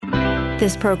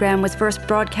This program was first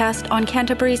broadcast on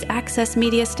Canterbury's access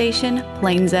media station,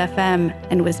 Plains FM,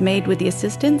 and was made with the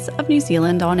assistance of New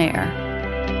Zealand On Air.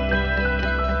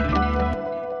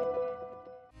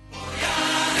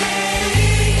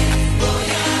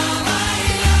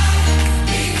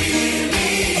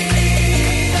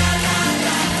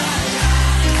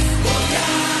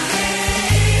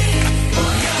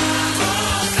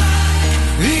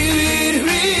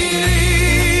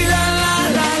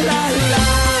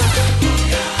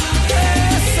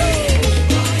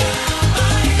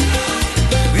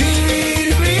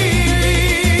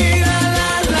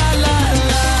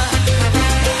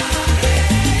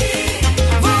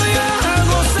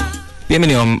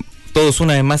 Bienvenidos todos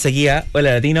una vez más aquí a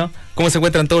Hola Latino. ¿Cómo se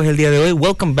encuentran todos el día de hoy?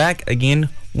 Welcome back again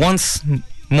one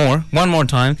more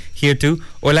time here to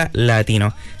Hola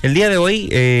Latino. El día de hoy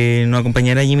nos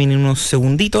acompañará Jimmy en unos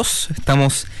segunditos.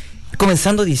 Estamos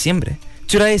comenzando diciembre.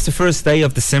 Today is the first day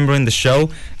of December in the show.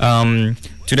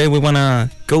 Today we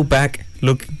wanna go back,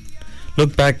 look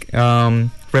back,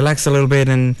 relax a little bit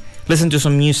and listen to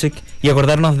some music y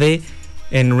acordarnos de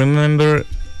and remember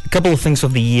a couple of things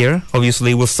of the year.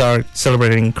 Obviously, we'll start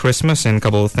celebrating Christmas and a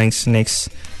couple of things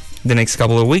the next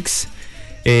couple of weeks.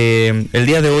 El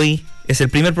día de hoy es el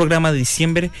primer programa de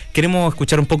diciembre. Queremos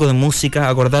escuchar un poco de música,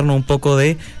 acordarnos un poco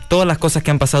de todas las cosas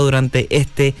que han pasado durante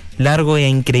este largo e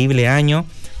increíble año.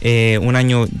 Un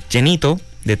año llenito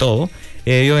de todo.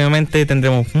 Y obviamente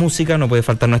tendremos música, no puede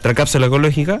faltar nuestra cápsula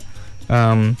ecológica.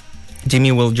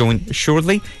 Jimmy will join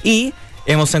shortly. Y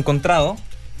hemos encontrado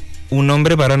un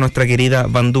nombre para nuestra querida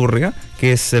bandurria,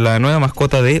 que es la nueva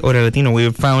mascota de Hola Latino.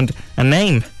 We found a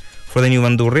name for the new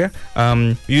bandurria.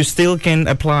 You still can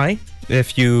apply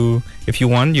if you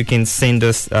want. You can send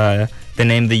us the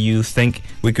name that you think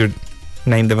we could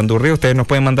name the bandurria. Ustedes nos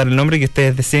pueden mandar el nombre que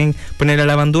ustedes deseen poner a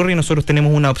la bandurria y nosotros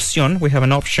tenemos una opción. We have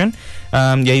an option.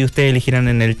 Y ahí ustedes elegirán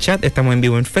en el chat. Estamos en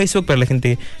vivo en Facebook para la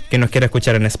gente que nos quiera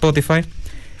escuchar en Spotify.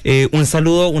 Un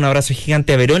saludo, un abrazo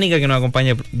gigante a Verónica que nos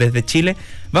acompaña desde Chile.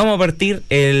 Vamos a partir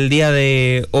el día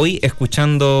de hoy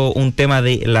escuchando un tema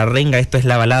de La Renga. Esto es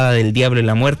la balada del diablo y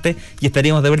la muerte. Y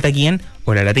estaríamos de vuelta aquí en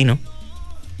Hola Latino.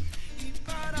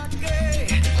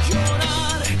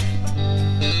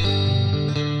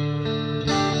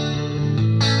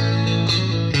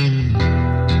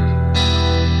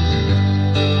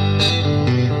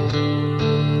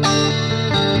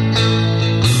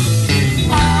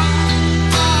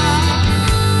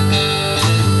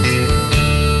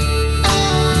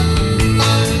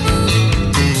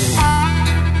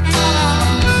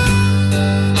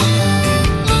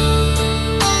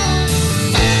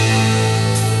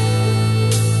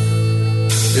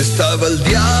 Estaba el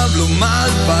diablo mal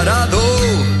parado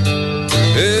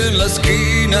en la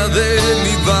esquina de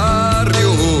mi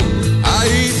barrio,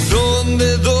 ahí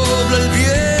donde dobla el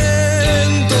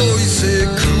viento y se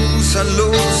cruzan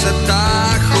los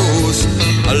atajos.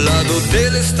 Al lado de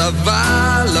él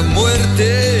estaba la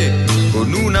muerte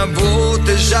con una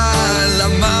botella en la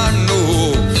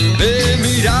mano. Me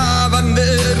miraban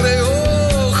de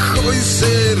reojo y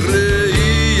se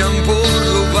reían por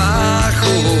lo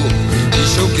bajo.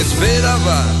 Yo que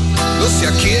esperaba, no sé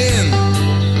a quién,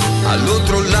 al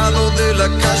otro lado de la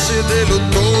calle del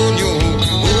otoño.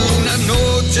 Una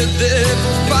noche de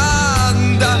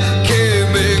bufanda que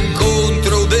me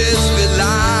encontró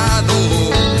desvelado.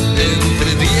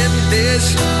 Entre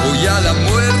dientes voy a la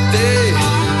muerte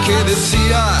que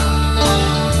decía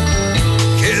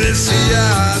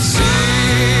así.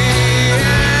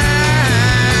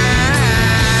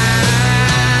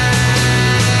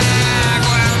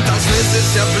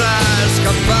 Se habrá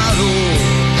escapado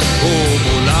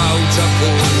como laucha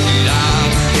por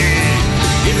tirante.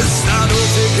 Y esta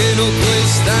noche que no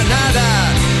cuesta nada,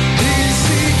 ni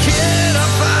siquiera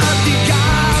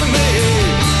fatigarme,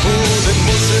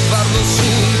 podemos llevarnos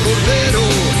un cordero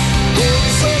con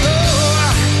solo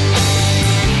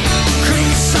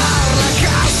cruzar la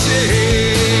calle.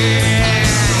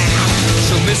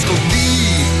 Yo me escondí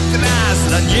tras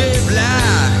la niebla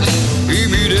y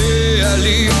miré al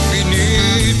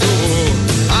infinito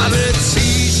a ver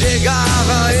si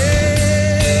llegaba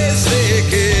ese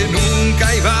que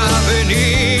nunca iba a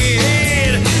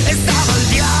venir. Estaba el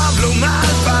diablo mal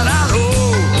parado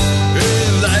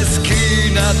en la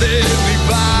esquina de mi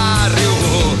barrio.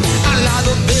 Al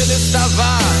lado de él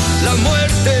estaba la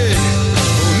muerte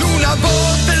con una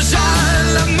botella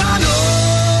en la mano.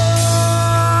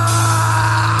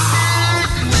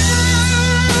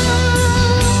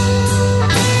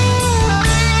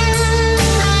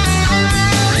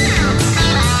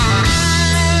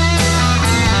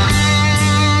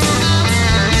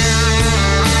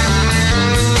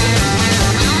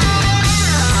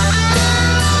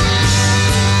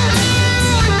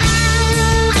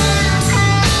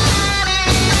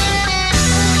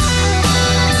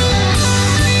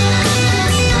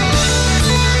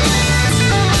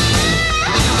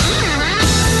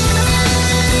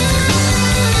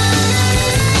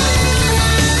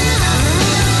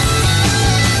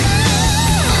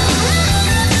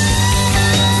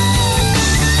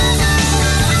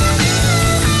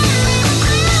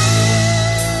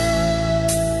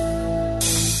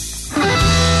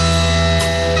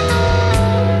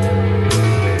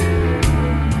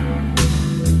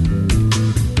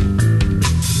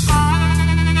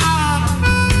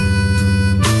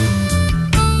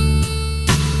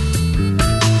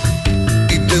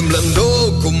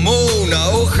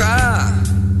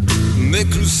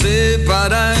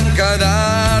 para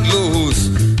encararlos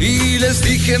y les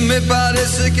dije, me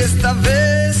parece que esta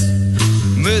vez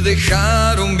me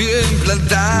dejaron bien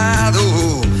plantado.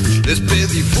 Les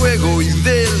pedí fuego y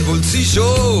del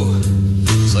bolsillo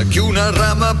saqué una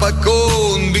rama pa'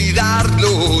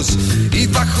 convidarlos y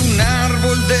bajo un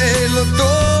árbol del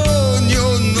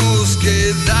otoño nos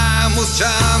quedamos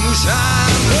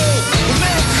chamullando.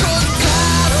 Me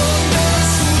contaron de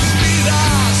sus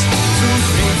vidas, sus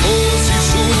triunfos y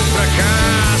sus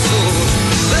fracasos,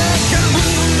 de que el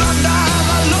mundo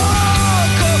andaba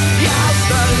loco y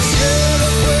hasta el cielo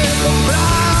fue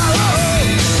comprado,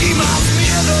 y más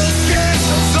miedo que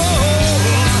esos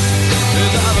dos me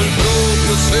daba el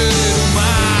propio ser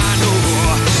humano.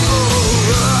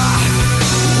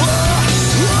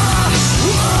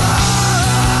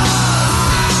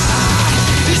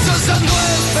 Y yo ya no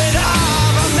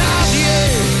esperaba a nadie,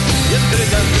 y entre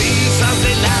las risas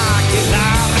de la que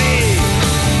larre,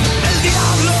 el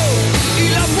diablo y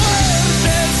la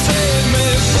muerte se me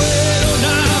fueron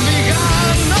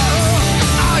amigando.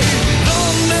 Ay,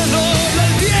 donde dobla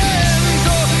el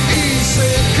viento y se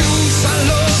cruzan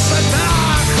los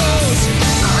atajos.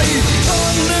 Ay,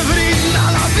 donde brinda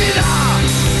la vida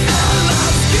en la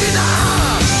esquina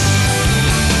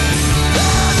de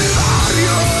mi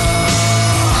barrio.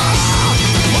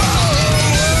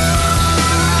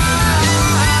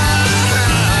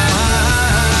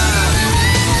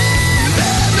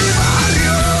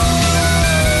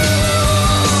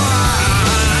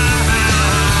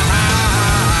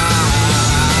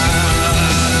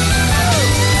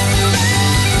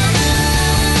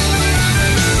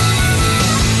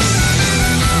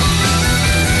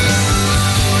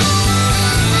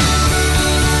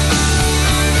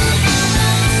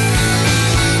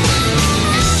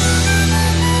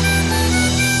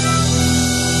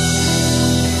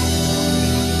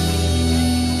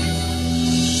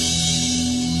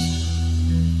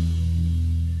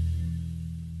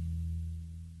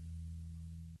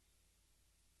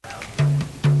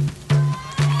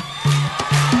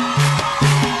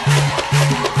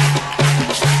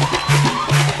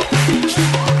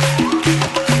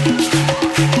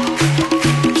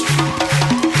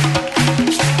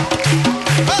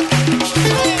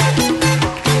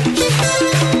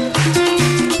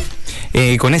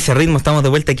 Con ese ritmo estamos de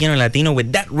vuelta aquí en el Latino.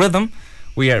 With that rhythm,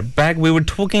 we are back. We were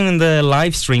talking in the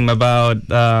live stream about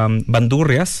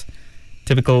bandurrias,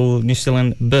 typical New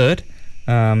Zealand bird.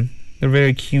 They're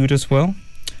very cute as well,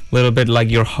 a little bit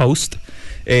like your host.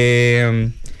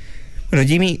 Bueno,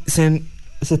 Jimmy se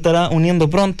estará uniendo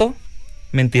pronto.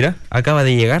 Mentira, acaba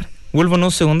de llegar. Vuelvo en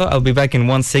un segundo. I'll be back in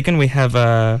 1 second. We have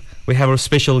our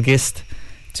special guest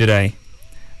today.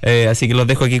 Así que los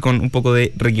dejo aquí con un poco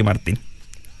de Ricky Martin.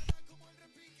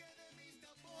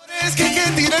 Es que hay que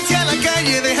tirarse a la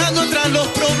calle dejando atrás los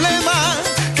problemas,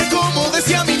 que como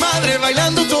decía mi madre,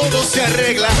 bailando todo se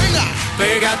arregla. Venga,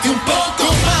 pégate un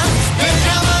poco más,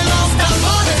 pegaba los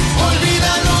tambores,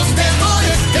 olvida los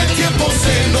temores, que el tiempo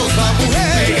se nos va,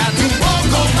 mujer. Pégate un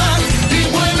poco más y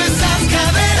mueve esas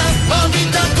caderas,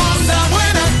 mamita, cosa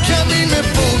buena que a mí me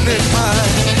pone mal.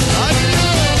 Ay,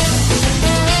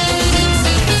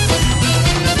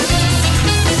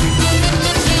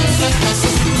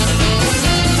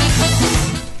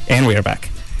 And we are back.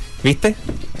 ¿Viste?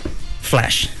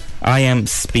 Flash. I am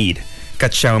Speed.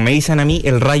 Cachao. Me dicen a mí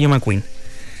el Rayo McQueen.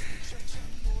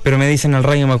 Pero me dicen el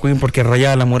Rayo McQueen porque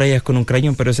rayaba las murallas con un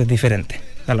crayón, pero eso es diferente.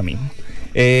 Da lo mismo.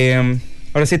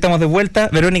 Ahora sí estamos de vuelta.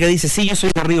 Verónica dice, sí, yo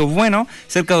soy de Río Bueno,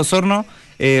 cerca de Osorno.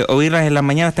 Oírlas en las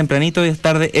mañanas tempranito y es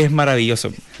tarde es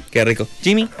maravilloso. Qué rico.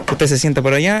 Jimmy, usted se sienta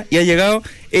por allá y ha llegado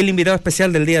el invitado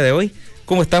especial del día de hoy.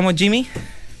 ¿Cómo estamos, Jimmy?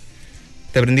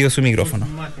 Te ha prendido su micrófono.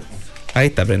 Ahí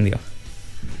está prendido.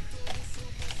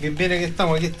 Bien, aquí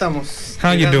estamos.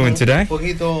 How you doing today? Un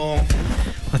poquito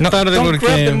más No, tarde don't porque...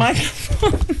 grab the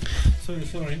microphone.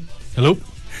 Sorry. Hello.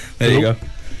 There you go.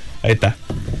 Ahí está.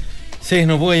 Sí,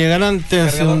 no pude llegar antes, ha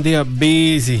sido un día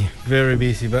busy, very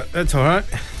busy, but that's alright.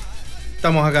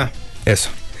 Estamos acá. Eso.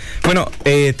 Bueno,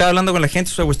 estaba hablando con la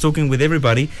gente, so I was talking with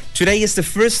everybody. Today is the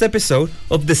first episode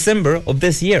of December of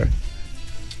this year.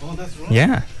 Oh, that's right. Yeah.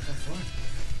 That's right.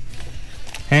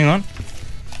 Hang on.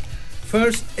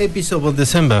 First episode of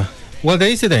December. What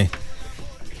day is today?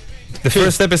 The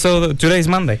first episode, today is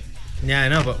Monday. Yeah, I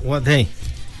know, but what day?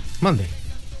 Monday.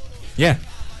 Yeah.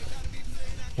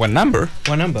 What number?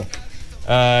 What number?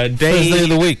 Day... First day of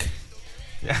the week.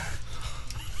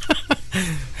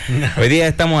 No. Hoy día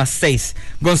estamos a 6.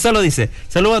 Gonzalo dice,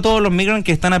 saludo a todos los migrants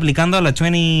que están aplicando a la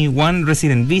 21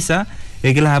 Resident Visa,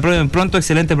 que las aprueben pronto,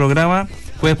 excelente programa.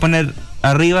 Puedes poner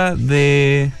arriba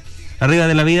de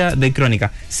la vida de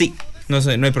Crónica. Sí, no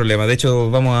sé, no hay problema. De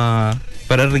hecho, vamos a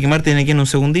para Ricky Martin aquí en un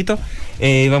segundito.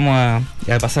 Vamos a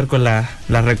pasar con las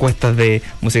recuestas de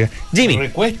música. Jimmy.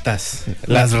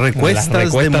 Las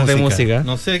recuestas de música.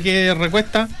 No sé qué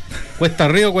recuesta. ¿Cuesta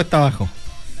arriba o cuesta abajo?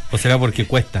 ¿O será porque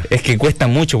cuesta? Es que cuesta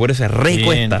mucho, por eso es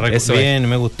recuesta. Bien,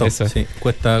 me gustó. Eso. Sí,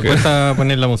 cuesta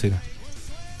poner la música.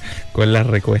 Con las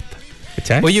recuestas.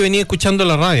 ¿Cachai? Oye, venía escuchando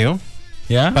la radio.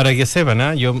 ¿Ya? Para que sepan,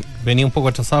 ¿eh? Yo venía un poco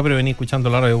atrasado, pero venía escuchando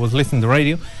la radio. I was listening to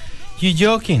radio. You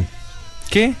joking?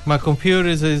 ¿Qué? My computer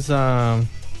is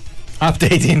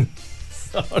updating.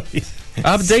 Sorry.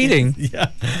 Updating?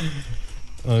 Yeah.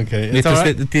 Okay.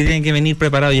 Tienen que venir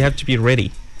preparados. You have to be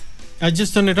ready. I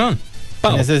just turned it on.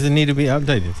 Oh. It says it need to be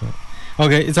updated. So.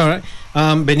 Okay, it's alright.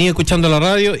 Venía escuchando la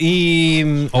radio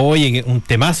y oye, un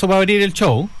temazo para abrir el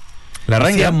show. La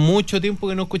Renga. Hacía mucho tiempo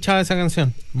que no escuchaba esa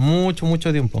canción.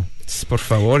 Mucho tiempo. Por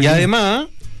favor. Y además,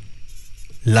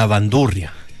 la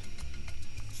bandurria.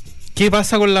 ¿Qué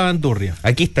pasa con la bandurria?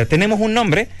 Aquí está. Tenemos un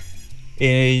nombre.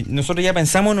 Nosotros ya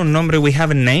pensamos en un nombre. We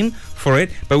have a name for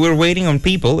it, but we're waiting on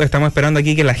people. Estamos esperando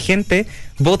aquí que la gente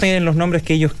vote en los nombres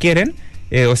que ellos quieren.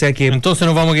 O sea que... Entonces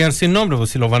nos vamos a quedar sin nombre,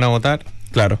 pues si los van a votar.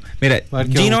 Claro. Mira,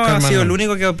 Gino ha sido el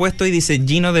único que ha puesto y dice,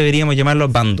 Gino deberíamos llamarlo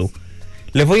Bandu.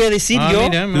 Les voy a decir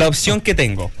la opción que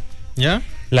tengo. ¿Ya?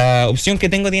 La opción que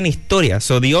tengo tiene historia.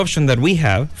 So the option that we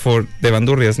have for the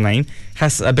Bandurria's name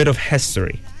has a bit of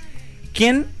history.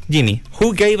 ¿Quién, Jimmy?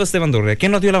 Who gave us the Bandurria?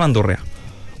 ¿Quién nos dio la Bandurria?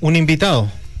 Un invitado.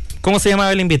 ¿Cómo se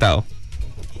llamaba el invitado?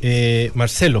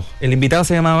 Marcelo. El invitado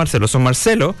se llamaba Marcelo. So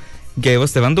Marcelo gave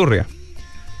us the Bandurria.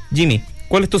 Jimmy,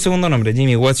 ¿cuál es tu segundo nombre?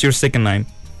 Jimmy, what's your second name?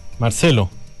 Marcelo.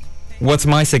 What's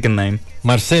my second name?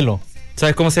 Marcelo.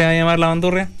 ¿Sabes cómo se va a llamar la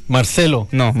bandurria? Marcelo.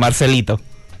 No, Marcelito.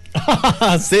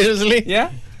 ¿Seriously?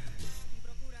 ¿Ya?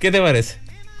 ¿Qué te parece?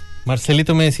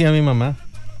 Marcelito me decía mi mamá.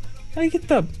 Aquí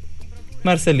está.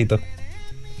 Marcelito.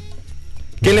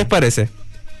 ¿Qué les parece?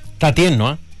 Está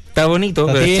tierno, ¿eh? Está bonito,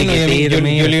 está pero tierno, chiquitito.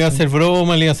 Yo le iba a hacer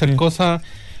broma, le iba a hacer cosas.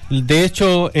 De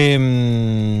hecho, le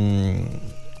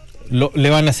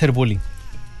van a hacer bullying.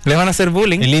 ¿Le van a hacer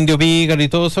bullying? El indio pícaro y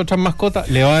todas otras mascotas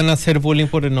le van a hacer bullying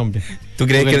por el nombre. ¿Tú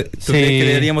crees que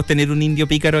deberíamos tener un indio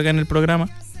pícaro acá en el programa?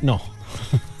 No.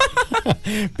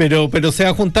 pero se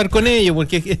va a juntar con ellos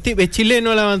porque es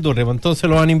chileno la bandurria, entonces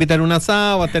lo van a invitar a un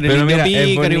asado, va a estar el indio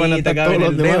pícaro y van a estar todos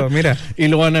los demás. Mira. Y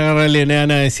lo van a agarrar y le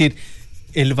van a decir,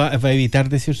 él va a evitar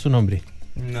decir su nombre.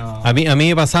 No. A mí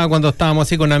me pasaba cuando estábamos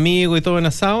así con amigos y todo en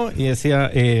asado y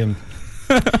decía,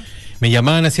 me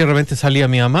llamaban así, de repente salía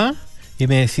mi mamá y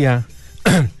me decía,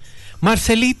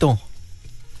 Marcelito,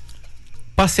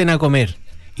 pasen a comer.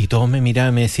 Y todos me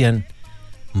miraban y me decían,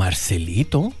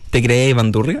 ¿Marcelito? ¿Te crees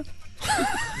bandurria?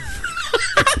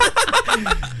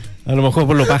 A lo mejor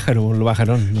por lo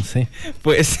pajarón, no sé.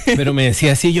 Pues. Pero me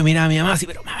decía así, yo miraba a mi mamá así,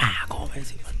 pero mamá, ¿cómo me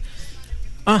decía?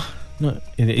 No.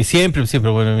 Y siempre,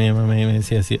 bueno, mi mamá me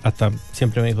decía así, hasta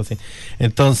siempre me dijo así.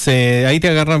 Entonces, ahí te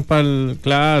agarran para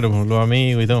claro, los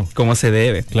amigos y todo. Como se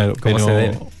debe. Claro, como se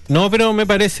debe. No, pero me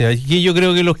parece, aquí yo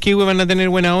creo que los kiwis van a tener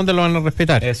buena onda, lo van a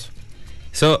respetar.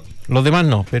 Eso. Los demás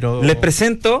no, pero... Les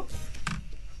presento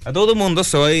a todo el mundo,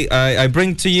 I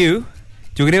bring to you,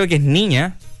 yo creo que es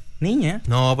niña. ¿Niña?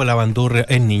 No, pues la bandurria,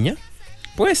 ¿es niña?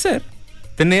 Puede ser.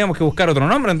 Tendríamos que buscar otro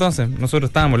nombre entonces. Nosotros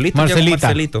estábamos listos. Marcelita. Ya con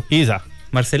Marcelito.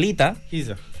 Marcelita.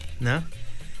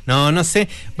 No sé.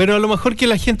 Pero a lo mejor que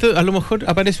la gente, a lo mejor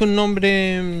aparece un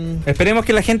nombre... Esperemos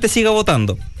que la gente siga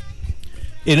votando.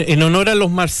 En honor a los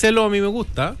Marcelos a mí me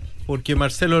gusta, porque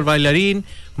Marcelo el bailarín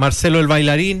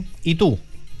y tú.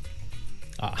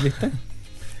 ¿Viste?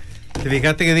 ¿Te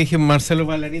fijaste que dije Marcelo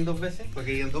bailarín 2 veces?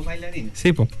 Porque hay 2 bailarines.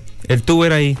 Sí, pues. El tú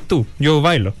era ahí, tú. Yo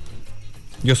bailo.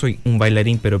 Yo soy un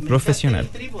bailarín, pero profesional.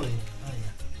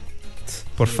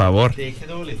 Por favor.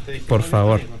 Por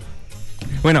favor.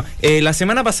 Bueno, la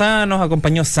semana pasada nos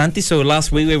acompañó Santi. So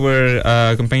last week we were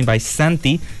accompanied by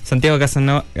Santiago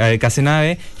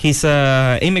Casenave. He's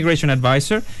a immigration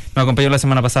advisor. Nos acompañó la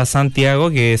semana pasada Santiago,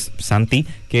 que es Santi,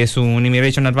 que es un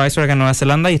immigration advisor acá en Nueva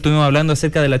Zelanda, y estuvimos hablando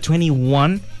acerca de la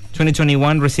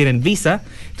 2021 Resident Visa.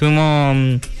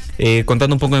 Estuvimos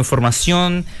contando un poco de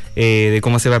información de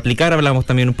cómo se va a aplicar. Hablamos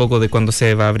también un poco de cuándo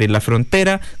se va a abrir la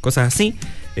frontera, cosas así.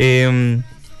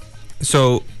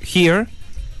 So here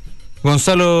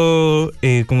Gonzalo,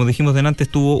 como dijimos delante,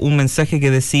 tuvo un mensaje que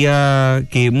decía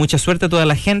que mucha suerte a toda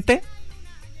la gente.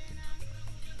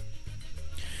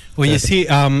 Oye, sí,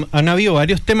 han habido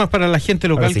varios temas para la gente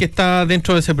local que está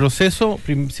dentro de ese proceso,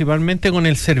 principalmente con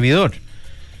el servidor.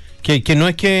 Que no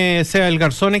es que sea el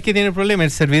garzón el que tiene el problema,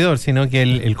 el servidor, sino que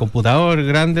el computador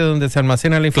grande donde se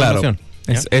almacena la información.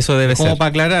 Eso debe ser. Como para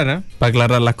aclarar, ¿eh? Para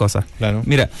aclarar las cosas. Claro.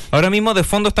 Mira, ahora mismo de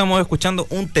fondo estamos escuchando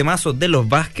un temazo de los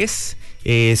Vázquez.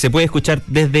 Se puede escuchar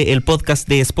desde el podcast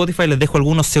de Spotify. Les dejo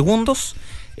algunos segundos.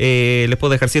 Les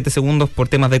puedo dejar 7 segundos por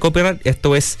temas de copyright.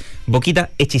 Esto es Boquita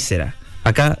Hechicera,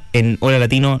 acá en Hola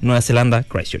Latino, Nueva Zelanda,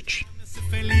 Christchurch.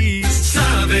 Feliz,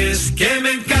 sabes que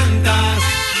me encantas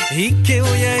y que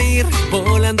voy a ir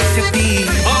volando hacia ti.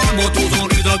 Amo tu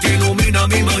sonrisa que ilumina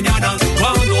mi mañana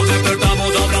cuando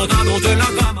despertamos abrazados en la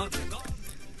cama.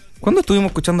 ¿Cuándo estuvimos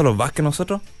escuchando los Vázquez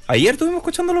nosotros? ¿Ayer estuvimos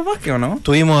escuchando los Vázquez o no?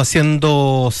 Estuvimos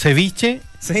haciendo ceviche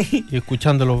Sí. y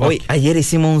escuchando los Vázquez. Hoy, ayer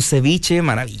hicimos un ceviche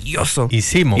maravilloso.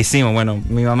 Hicimos. Bueno,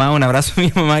 mi mamá, un abrazo a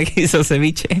mi mamá que hizo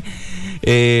ceviche.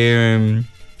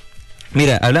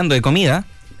 Mira, hablando de comida,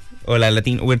 Hola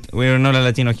Latino, we're not a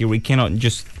Latino here, we cannot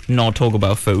just not talk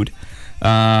about food.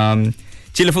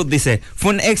 Chile Food dice,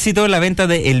 fue un éxito la venta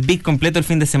del Big completo el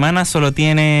fin de semana, solo lo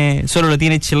tiene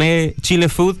Chile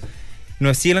Food,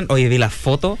 Nueva Zelanda. Oye, vi la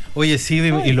foto. Oye, sí,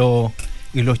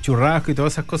 y los churrascos y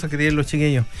todas esas cosas que tienen los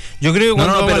chiquillos. Yo creo que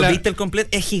No, pero viste el completo,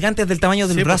 es gigante, es del tamaño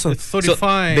del brazo. Pues,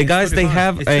 35, the guys,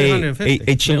 35, they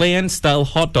have a Chilean style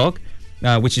hot dog,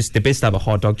 which is the best type of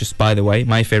hot dog, just by the way,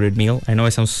 my favorite meal. I know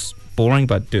it sounds boring,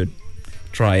 but dude,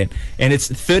 try it. And it's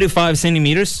 35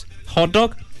 centimeters hot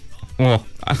dog. Oh.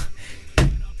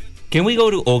 Can we go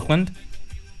to Auckland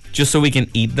just so we can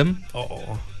eat them?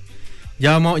 Oh.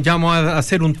 Ya vamos a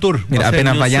hacer un tour. Mira,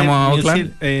 apenas vayamos a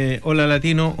Auckland. Hola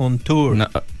Latino on tour. No,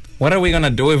 what are we gonna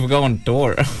do if we go on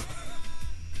tour?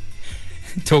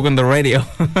 Talk on the radio.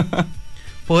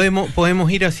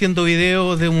 Podemos ir haciendo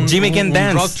videos de un Jimmy can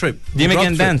dance. road trip. Jimmy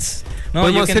can dance. No,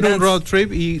 podemos hacer dance. un road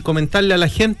trip y comentarle a la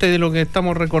gente de lo que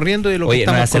estamos recorriendo y de lo que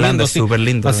Nueva estamos Zelanda comiendo. es súper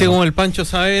lindo. Así como el Pancho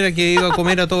Saavedra que iba a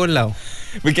comer a todos lados.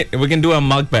 We can do a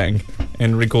mukbang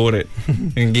and record it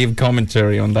and give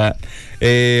commentary on that.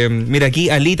 Mira, aquí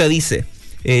Alita dice,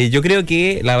 yo creo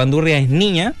que la bandurria es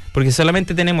niña porque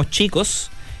solamente tenemos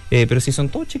chicos, pero sí son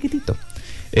todos chiquititos.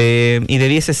 Y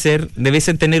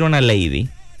debiesen tener una lady.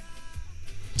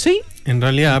 Sí, en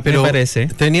realidad, pero me parece.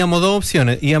 Teníamos dos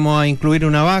opciones. Íbamos a incluir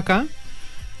una vaca,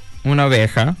 una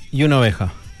oveja y una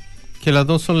oveja. Que las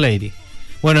dos son lady.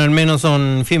 Bueno, al menos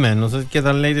son female. No sé qué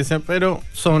tal lady sea, pero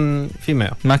son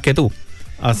female. Más que tú.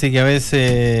 Así que a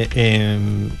veces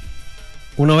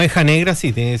una oveja negra,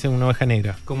 sí, tiene que ser una oveja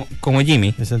negra. Como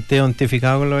Jimmy. Me sentí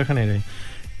identificado con la oveja negra.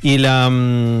 Y la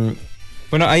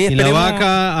bueno, ahí y la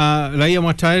vaca la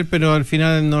íbamos a traer, pero al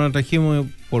final nos la trajimos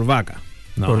por vaca.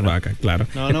 Vaca, claro.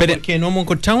 No, porque no hemos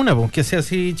encontrado una, pues, que sea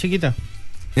así chiquita.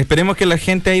 Esperemos que la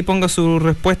gente ahí ponga sus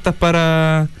respuestas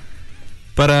para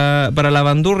la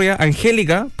bandurria.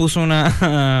 Angélica puso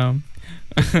una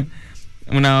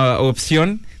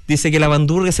opción. Dice que la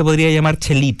bandurria se podría llamar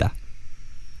Chelita.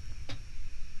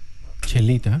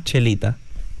 Chelita.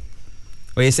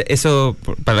 Oye, eso,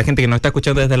 para la gente que nos está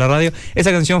escuchando desde la radio,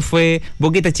 esa canción fue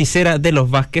Boquita Hechicera de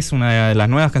los Vázquez, una de las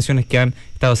nuevas canciones que han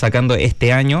estado sacando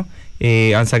este año.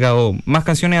 Han sacado más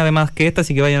canciones además que esta,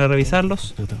 así que vayan a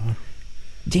revisarlos.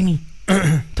 Jimmy,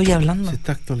 estoy hablando. Se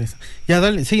está actualizando. Ya,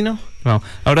 dale, sí, ¿no? No.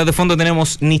 Ahora de fondo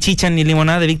tenemos Ni Chicha ni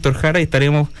Limonada de Víctor Jara y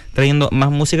estaremos trayendo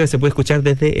más música que se puede escuchar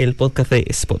desde el podcast de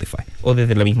Spotify o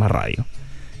desde la misma radio.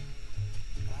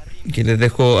 Aquí les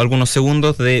dejo algunos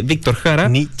segundos de Víctor Jara.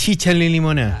 Ni chicha ni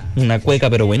limonada. Una cueca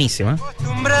pero buenísima.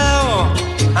 Acostumbrado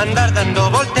a andar dando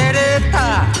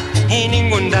voltereta y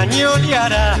ningún daño le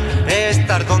hará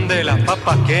estar donde las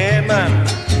papas queman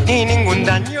y ningún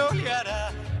daño le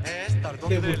hará estar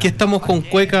donde ¿Por qué estamos con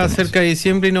cueca cerca de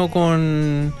diciembre y no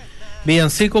con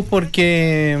villancicos?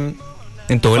 Porque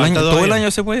en todo el falta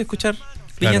año se puede escuchar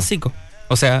villancicos.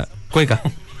 O sea, cueca.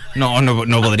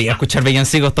 No podría escuchar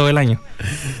villancicos todo el año.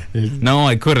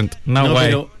 No, I couldn't. No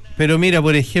way. Pero mira,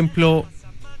 por ejemplo,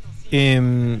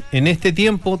 en este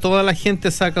tiempo toda la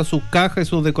gente saca sus cajas y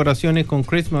sus decoraciones con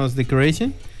Christmas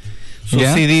Decoration.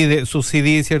 Su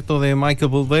CD, ¿cierto? De Michael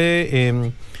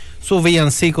Bublé. Sus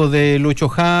villancicos de Lucho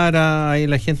Jara. Ahí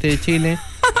la gente de Chile.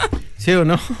 ¿Sí o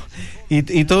no?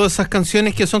 Y todas esas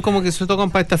canciones que son como que se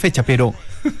tocan para esta fecha, pero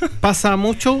pasa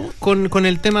mucho con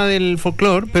el tema del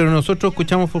folclore, pero nosotros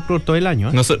escuchamos folclore todo el año.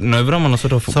 No es broma,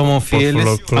 nosotros somos fieles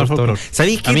al folclore.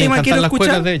 ¿Sabéis qué a mí tema me quiero las escuchar?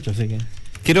 cuecas, de hecho, así que...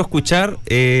 Quiero escuchar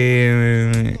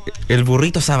El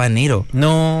burrito sabanero.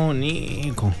 No,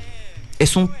 Nico.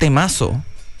 Es un temazo.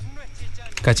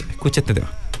 Cacha, escucha este tema.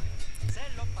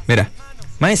 Mira,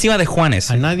 más encima de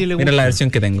Juanes. A nadie le gusta. Mira la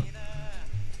versión que tengo.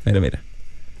 Mira.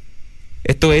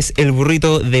 Esto es El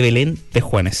burrito de Belén de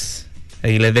Juanes.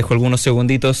 Ahí les dejo algunos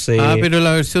segunditos. Pero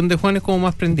la versión de Juan es como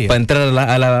más prendida. Para entrar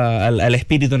al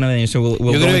espíritu navideño. Yo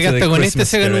creo que hasta con este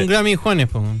se ganó un Grammy Juanes.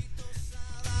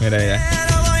 Mira.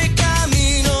 voy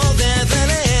camino de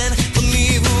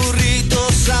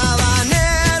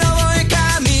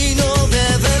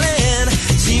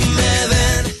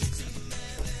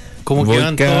Como que Voy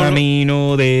van todos los,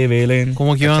 camino de Belén.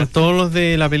 como que van todos los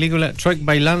de la película Shrek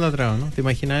bailando atrás, ¿no? ¿Te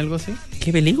imaginas algo así?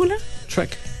 ¿Qué película?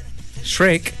 Shrek.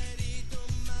 Shrek.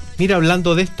 Mira,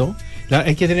 hablando de esto,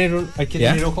 hay que tener ¿Ya?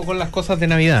 tener ojo con las cosas de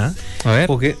Navidad, A ver.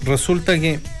 porque resulta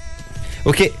que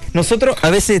Okay, nosotros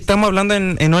a veces estamos hablando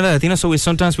en Hola Latino, so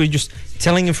sometimes we're just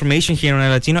telling information here on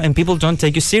Hola Latino and people don't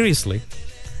take you seriously.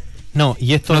 no,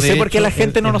 y esto No de sé por qué hecho, la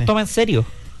gente no nos toma en serio.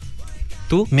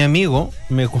 ¿Tú? Mi amigo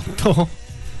me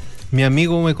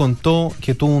contó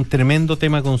que tuvo un tremendo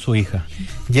tema con su hija.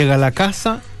 Llega a la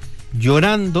casa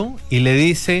llorando y le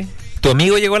dice, ¿Tu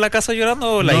amigo llegó a la casa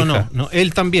llorando o la hija? no,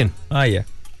 él también. Ah, ya.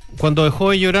 Cuando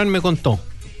dejó de llorar me contó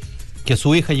que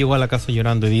su hija llegó a la casa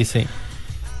llorando y dice,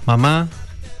 mamá,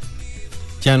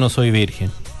 ya no soy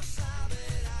virgen.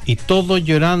 Y todo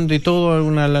llorando y todo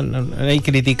ahí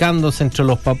criticándose entre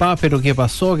los papás, pero ¿qué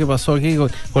pasó aquí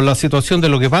con la situación de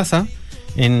lo que pasa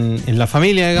en la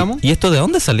familia, digamos? ¿Y esto de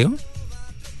dónde salió?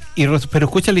 Pero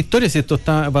escucha la historia, si esto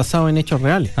está basado en hechos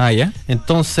reales. Ah, ya.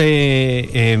 Entonces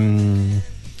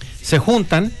se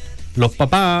juntan, los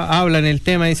papás hablan el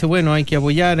tema, dice, bueno, hay que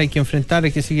apoyar, hay que enfrentar,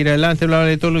 hay que seguir adelante, bla, bla,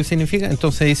 de todo lo que significa.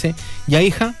 Entonces dice, ya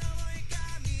hija,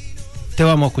 te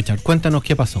vamos a escuchar, cuéntanos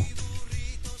qué pasó.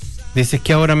 Dices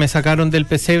que ahora me sacaron del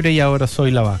pesebre y ahora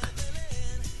soy la vaca.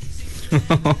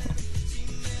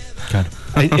 Claro.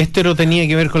 Esto no tenía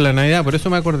que ver con la Navidad, por eso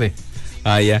me acordé.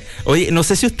 Ah, ya. Oye, no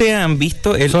sé si ustedes han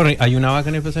visto el... Sorry, hay una vaca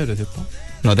en el pesebre, ¿cierto?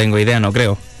 No tengo idea, no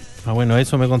creo. Ah, bueno,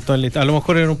 eso me contó el... A lo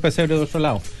mejor era un pesebre de otro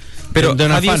lado. Pero, de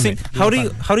una have you farm, seen-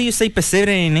 how do you say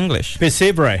pesebre in English?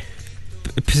 Pesebre.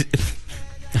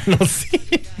 No sé.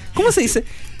 ¿Cómo se dice?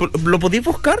 ¿Lo podéis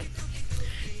buscar?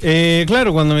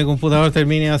 Claro, cuando mi computador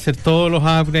termine de hacer todos los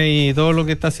upgrades y todo lo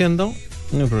que está haciendo,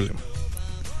 no hay problema.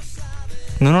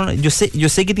 No, yo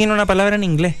sé que tiene una palabra en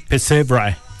inglés.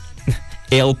 Pesebre.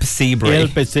 El pesebre. El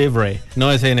pesebre.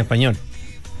 No, ese es en español.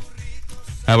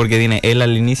 Ah, porque tiene el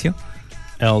al inicio.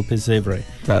 El pesebre.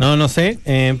 Claro. No sé,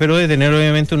 pero debe tener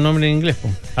obviamente un nombre en inglés, po.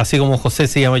 Así como José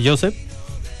se llama Joseph.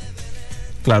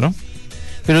 Claro.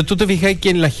 Pero tú te fijas que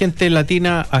en la gente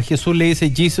latina a Jesús le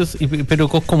dice Jesus, pero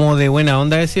es como de buena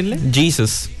onda decirle.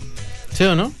 Jesus. ¿Sí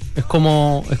o no? Es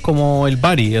como el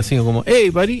buddy, así como,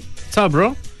 hey buddy, what's up,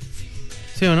 bro?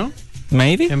 ¿Sí o no?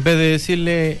 Maybe. En vez de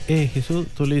decirle, Jesús,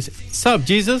 tú le dices, sup,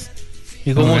 Jesus.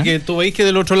 Y como Okay. que tú veis que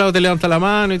del otro lado te levanta la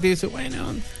mano y te dice, bueno,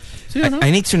 ¿sí o no? I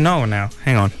need to know now.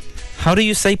 Hang on. How do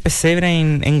you say pesebre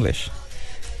in English?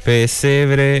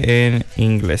 Pesebre en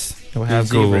inglés. We have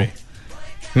Google.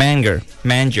 Pesebre. Manger.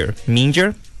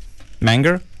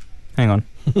 Hang on.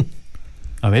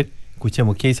 A ver,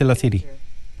 escuchemos, ¿qué dice la Siri?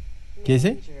 ¿Qué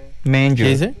dice? Manger. ¿Qué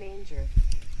dice?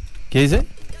 ¿Qué dice?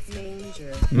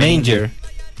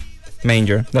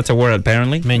 Manger. That's a word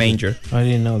apparently. Manger. I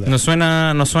didn't know that. No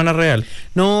suena real.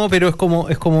 No, pero es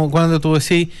como cuando tú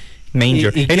decís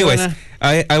Manger. ¿Y qué Anyways, van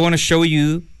I want to show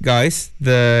you guys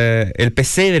el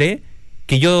pesebre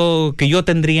que yo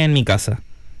tendría en mi casa.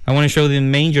 I want to show the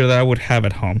manger that I would have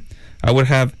at home. I would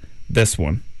have this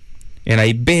one. And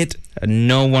I bet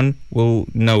no one will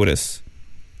notice.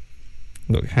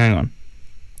 Look, hang on.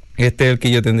 Este es el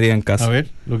que yo tendría en casa. A ver,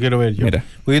 lo quiero ver yo. Mira.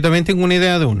 Porque yo también tengo una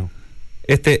idea de uno.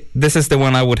 This is the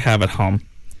one I would have at home.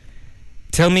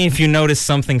 Tell me if you notice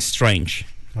something strange.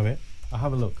 A ver, I'll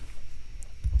have a look.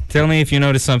 Tell me if you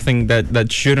notice something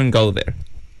that shouldn't go there.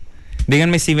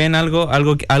 Díganme si ven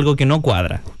algo que no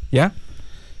cuadra. ¿Ya?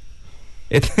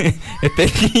 Este es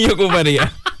el que yo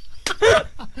ocuparía.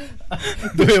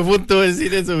 Estoy a punto de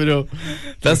decir eso, pero...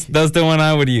 That's the one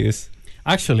I would use.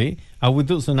 Actually, I would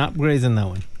do some upgrades in that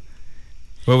one.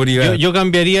 What would you add? Yo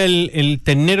cambiaría el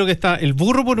ternero que está... El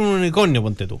burro por un unicornio,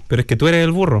 ponte tú. Pero es que tú eres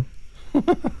el burro.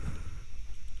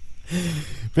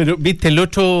 Pero, viste,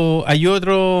 hay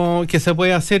otro que se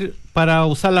puede hacer para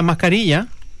usar las mascarillas,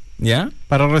 ¿Ya?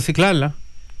 para reciclarlas.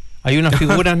 Hay unas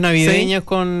figuras navideñas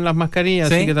con las mascarillas,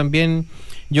 Sí. así que también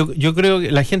yo creo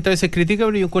que la gente a veces critica,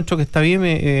 pero yo encuentro que está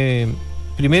bien.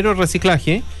 Primero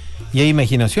reciclaje y hay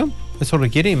imaginación. Eso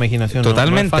requiere imaginación.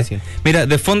 Totalmente. No es fácil. Mira,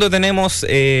 de fondo tenemos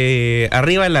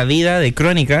Arriba la Vida de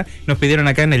Crónica. Nos pidieron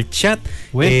acá en el chat.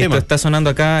 Buen tema. Esto está sonando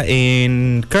acá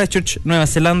en Christchurch, Nueva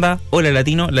Zelanda. Hola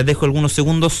Latino. Les dejo algunos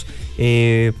segundos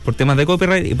por temas de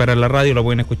copyright. Y para la radio lo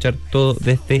pueden escuchar todo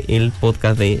desde el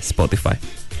podcast de Spotify.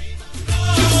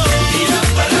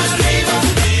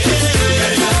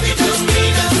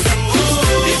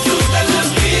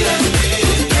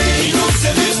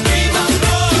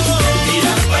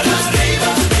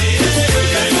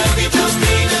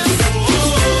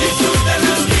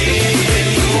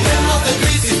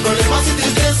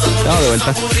 Estamos de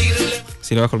vuelta.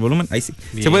 Si le bajo el volumen, ahí sí.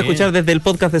 Bien. Se puede escuchar desde el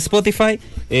podcast de Spotify.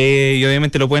 Y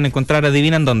obviamente lo pueden encontrar,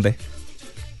 ¿adivinan dónde?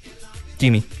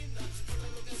 Jimmy.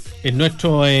 En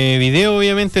nuestro video,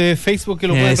 obviamente, de Facebook, que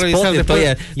lo pueden revisar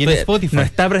después. Y en Spotify. No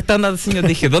está prestando atención.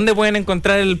 Dije, ¿dónde pueden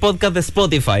encontrar el podcast de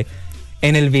Spotify?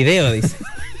 En el video, dice.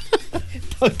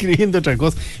 Estaba escribiendo otra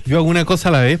cosa. Yo hago una cosa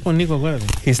a la vez, pues, Nico, acuérdate.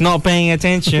 He's not paying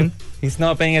attention. He's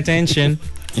not paying attention.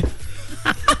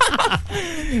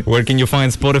 Where can you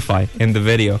find Spotify? In the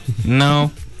video.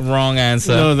 No, wrong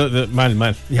answer. No,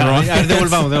 mal. Ya, Wrong a ver,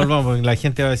 devolvamos, answer. porque la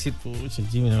gente va a decir, pucha, el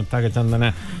Jimmy no está cachando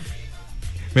nada.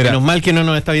 Mira, Menos mal que no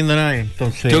nos está viendo nadie.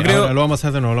 Entonces, yo creo- ahora lo vamos a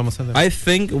hacer de nuevo, I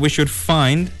think we should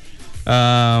find.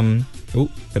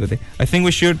 Espérate. I think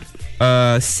we should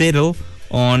settle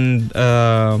on.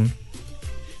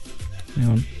 Hang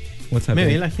on. What's ¿Me ve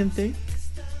happening? la gente ahí?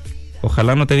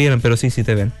 Ojalá no te vieran, pero sí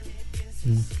te ven.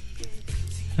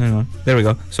 Hang on. There we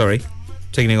go. Sorry.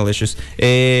 Technical issues.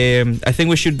 I think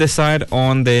we should decide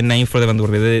on the name for the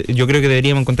bandurria. Yo creo que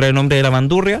deberíamos encontrar el nombre de la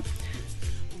bandurria.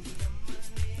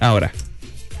 Ahora,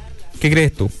 ¿qué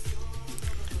crees tú?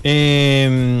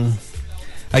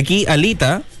 Aquí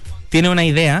Alita tiene una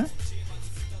idea.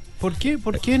 ¿Por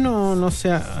qué no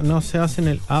se hace en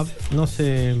el app, no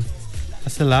se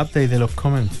hace la update de los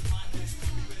comments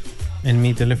en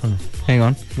mi teléfono? Hang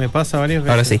on. Me pasa varias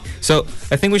veces. Ahora sí. So,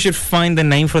 I think we should find the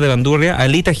name for the bandurria.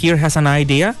 Alita here has an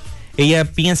idea. Ella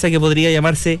piensa que podría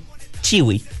llamarse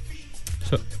Chiwi.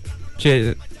 So,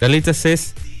 Alita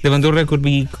says the bandurria could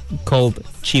be called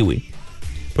Chiwi.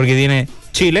 Porque tiene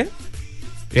Chile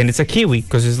and it's a Kiwi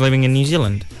because it's living in New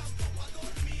Zealand.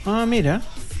 Ah, mira.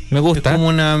 Me Es gusta. como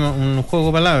un juego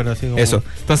de palabras. Así como... Eso.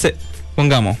 Entonces,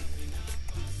 pongamos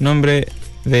nombre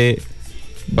de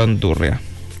bandurria.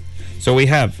 So we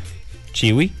have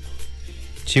Chiwi.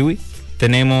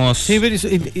 Tenemos. Sí, pero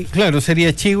claro,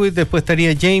 sería Chiwi, después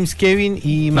estaría James, Kevin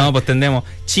y... No, pues tendremos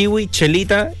Chiwi,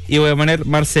 Chelita y voy a poner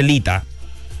Marcelita.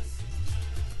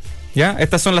 ¿Ya?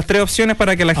 Estas son las tres opciones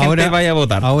para que la gente vaya a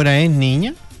votar. Ahora es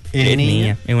niña. Es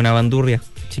niña, es una bandurria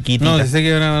chiquitita. No, sé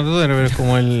que es una bandurria, pero es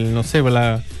como el, no sé,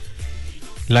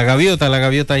 la gaviota. La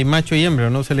gaviota hay macho y hembra,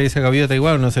 no se le dice gaviota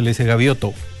igual, no se le dice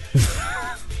gavioto.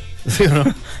 ¿Sí o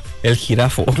no? El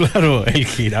jirafo. Claro, el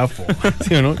jirafo.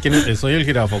 ¿Sí o no? ¿Quién es? Soy el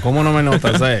jirafo. ¿Cómo no me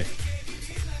notas, sabes?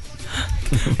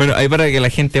 Bueno, ahí para que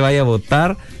la gente vaya a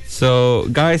votar. So,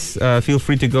 guys, feel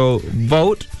free to go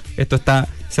vote. Esto está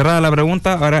cerrada la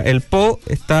pregunta. Ahora el poll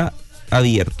está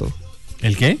abierto.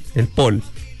 ¿El qué? El poll.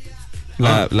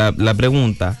 La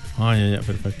pregunta. Ah, ya,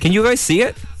 perfecto. Can you guys see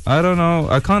it? I don't know.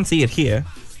 I can't see it here.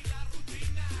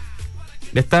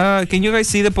 Can you guys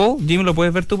see the poll? Jimmy, ¿lo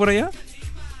puedes ver tú por allá?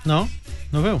 No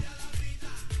veo.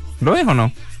 ¿Lo ves o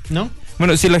no? No.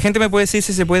 Bueno, si la gente me puede decir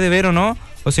si se puede ver o no,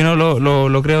 o si no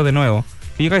lo creo de nuevo.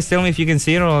 Can you guys tell me if you can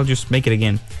see it or I'll just make it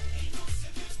again?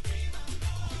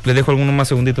 Les dejo algunos más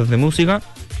segunditos de música.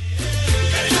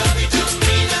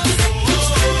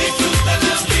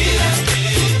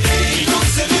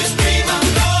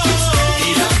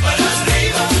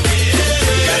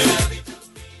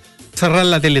 Cerrar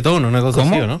la Teletón, una cosa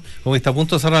 ¿Cómo? así, ¿o no? Como que está a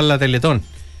punto de cerrar la Teletón.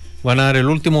 Van a dar el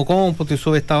último cómputo y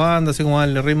sube esta banda, así como a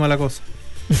darle ritmo a la cosa.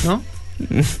 ¿No?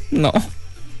 No.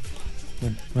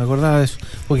 Bueno, me acordaba de eso,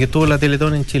 porque estuvo la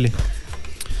Teletón en Chile.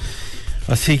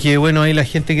 Así que bueno, ahí la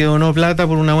gente que donó plata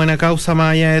por una buena causa,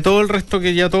 más allá de todo el resto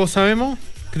que ya todos sabemos,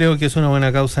 creo que es una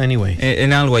buena causa anyway.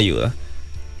 En algo ayuda.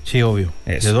 Sí, obvio.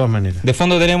 Eso. De todas maneras. De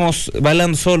fondo tenemos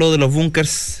Bailando Solo de los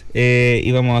Bunkers.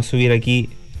 Y vamos a subir aquí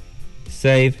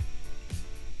Save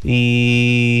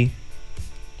y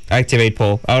Activate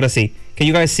Poll. Ahora sí. Can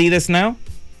you guys see this now?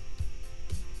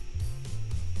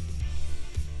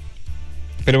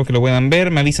 Esperemos que lo puedan ver.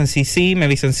 Me avisan si sí, me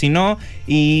avisan si no.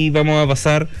 Y vamos a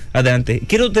pasar adelante.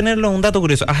 Quiero tenerlo un dato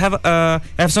curioso. I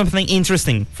have something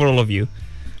interesting for all of you.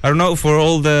 I don't know, for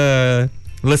all the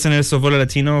listeners of Hola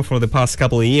Latino for the past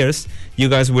couple of years, you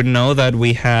guys would know that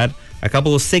we had a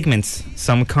couple of segments.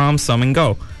 Some come, some and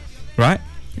go. Right?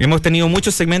 Hemos tenido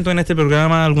muchos segmentos en este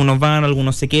programa. Algunos van,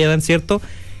 algunos se quedan, ¿cierto?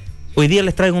 Hoy día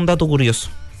les traigo un dato curioso.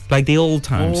 Like the old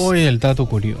times. Uy, el dato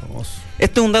curioso.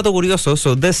 Este es un dato curioso.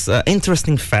 So this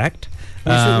interesting fact.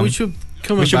 We should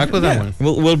come back with that one.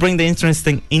 We'll bring the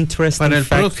interesting Para el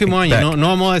fact próximo año. back. No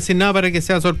vamos a decir nada para que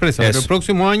sea sorpresa. Eso. Pero el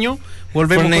próximo año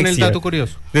volvemos For con next el dato year.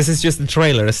 curioso. This is just a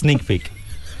trailer, a sneak peek.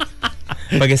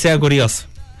 Para que sea curioso.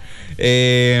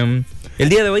 El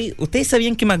día de hoy, ¿ustedes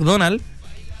sabían que McDonald's,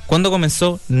 cuando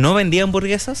comenzó, no vendía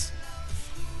hamburguesas?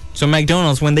 So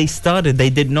McDonald's, when they started, they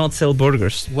did not sell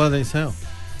burgers. What they sell?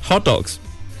 Hot dogs.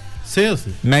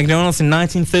 Seriously. McDonald's in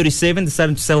 1937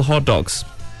 decided to sell hot dogs.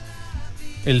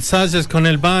 El sausage con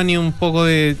el bun y un poco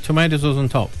de tomatoes on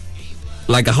top.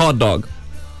 Like a hot dog.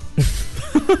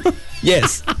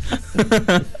 Yes.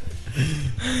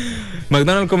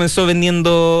 McDonald's comenzó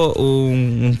vendiendo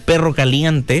un perro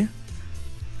caliente.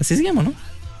 Así se llama, ¿no?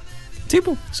 Sí,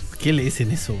 pues. ¿Qué le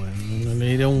dicen eso, weón? No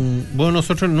le diría un... Bueno,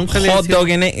 nosotros nunca le Hot decíamos...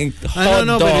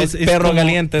 dog, pero es perro como...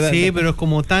 caliente. Sí, pero es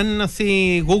como tan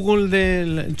así Google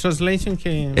de translation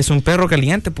que... Es un perro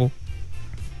caliente, pues.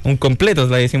 Un completo,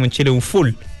 le decimos en Chile, un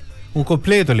full. Un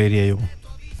completo, le diría yo.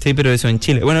 Sí, pero eso en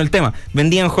Chile. Bueno, el tema,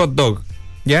 vendían hot dog,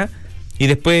 ¿ya? Y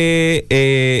después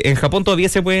en Japón todavía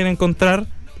se pueden encontrar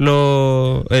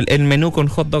el menú con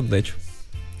hot dog, de hecho.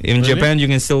 In ¿Really? Japan you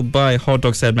can still buy hot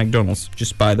dogs at McDonald's,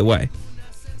 just by the way.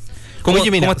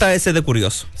 Oye, mira, ¿Cómo está ese de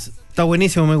curioso? Está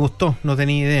buenísimo, me gustó, no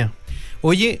tenía idea.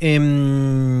 Oye,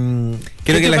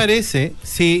 ¿qué te parece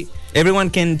si...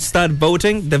 Everyone can start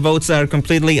voting. The votes are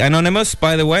completely anonymous,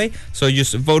 by the way. So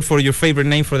just vote for your favorite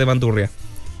name for the bandurria.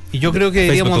 Y yo creo que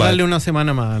deberíamos Facebook Live. darle una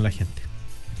semana más a la gente.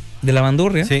 ¿De la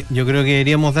bandurria? Sí, yo creo que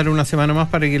deberíamos darle una semana más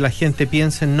para que la gente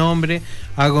piense en nombre,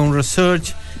 haga un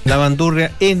research. La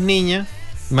bandurria es niña.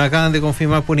 Me acaban de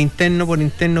confirmar por interno que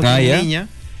es niña.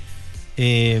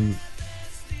 En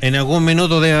algún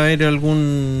minuto debe haber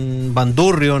algún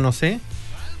bandurrio, no sé.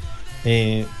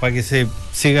 Para que se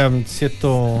siga,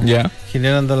 ¿cierto?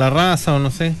 Generando la raza o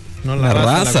no sé. No la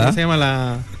raza. ¿Cómo se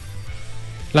llama?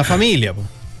 La familia, pues.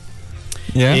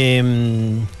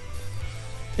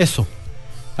 Eso.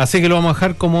 Así que lo vamos a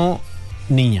dejar como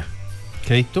niña.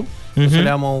 ¿Crees tú? Entonces le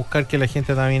vamos a buscar que la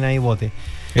gente también ahí vote.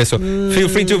 Eso. Feel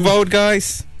free to vote,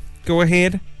 guys. Go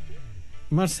ahead.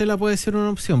 Marcela puede ser una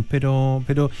opción, pero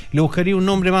le buscaría un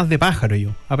nombre más de pájaro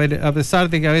yo. A pesar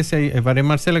de que a veces hay varias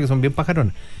Marcela que son bien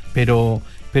pajaronas. Pero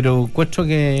encuentro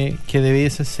que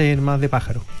debiese ser más de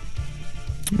pájaro.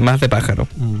 Más de pájaro.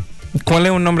 ¿Cuál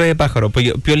es un nombre de pájaro?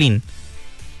 Piolín.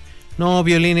 No,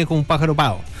 violín es como un pájaro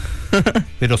pavo.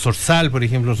 Pero zorzal, por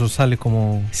ejemplo, zorzal es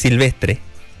como... Silvestre.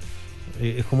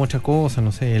 Es como otra cosa,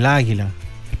 no sé, el águila.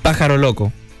 El pájaro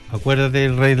loco. Acuérdate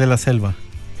del rey de la selva.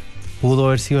 Pudo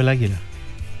haber sido el águila.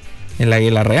 El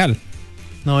águila real.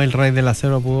 No, el rey de la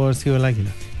selva pudo haber sido el águila.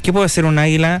 ¿Qué puede ser un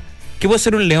águila? ¿Qué puede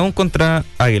ser un león contra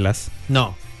águilas?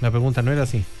 No, la pregunta no era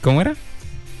así. ¿Cómo era?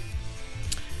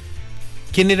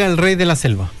 ¿Quién era el rey de la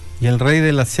selva? Y el rey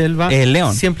de la selva el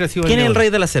león. Siempre ha sido el león. ¿Quién es el rey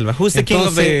de la selva? Who's the king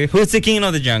of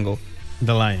the jungle?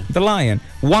 The lion. The lion.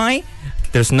 Why?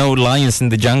 There's no lions in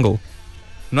the jungle.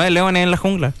 No hay leones en la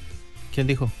jungla. ¿Quién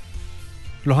dijo?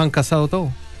 Los han cazado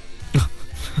todos.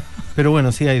 Pero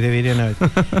bueno, sí, ahí deberían haber.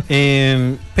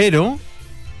 Pero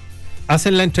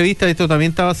hacen la entrevista, esto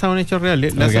también está basado en hechos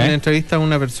reales. Le hacen la entrevista a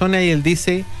una persona y él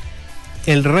dice: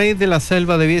 el rey de la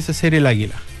selva debiese ser el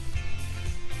águila.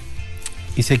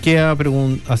 Y se queda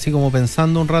así como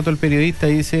pensando un rato el periodista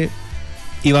y dice: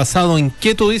 ¿y basado en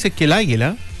qué tú dices que el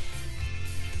águila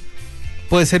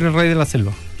puede ser el rey de la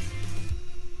selva?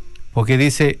 Porque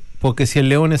dice, porque si el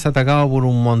león es atacado por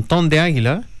un montón de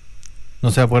águilas,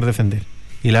 no se va a poder defender.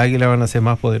 Y las águilas van a ser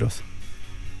más poderosas.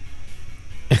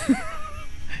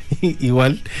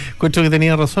 Igual, encuentro que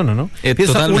tenía razón, ¿o no?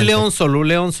 Piensa, un león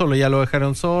solo, ya lo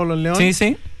dejaron solo el león. Sí,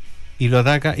 sí. Y lo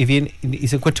ataca y viene y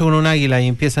se encuentra con un águila y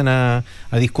empiezan a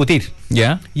discutir.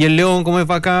 Ya. Y el león, como es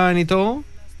bacán y todo,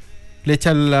 le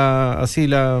echa la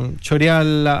chorea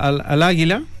al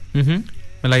águila.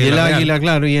 El águila,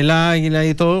 claro, y el águila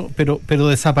y todo, pero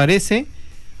desaparece,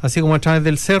 así como a través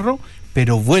del cerro,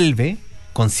 pero vuelve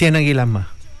con 100 águilas más.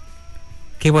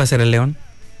 ¿Qué puede hacer el león?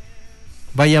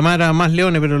 Va a llamar a más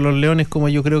leones, pero los leones, como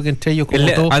yo creo que entre ellos, como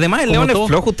todo, además, el león es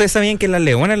flojo. Ustedes sabían que la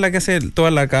leona es la que hace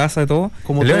toda la casa y todo.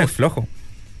 El león es flojo.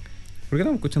 ¿Por qué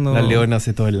estamos escuchando? La leona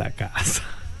hace todo en la casa.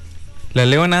 La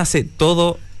leona hace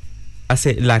todo.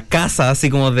 Hace la casa así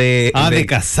como de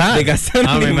cazar. De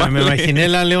cazar. Me imaginé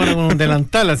la leona con un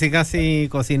delantal, así casi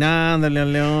cocinándole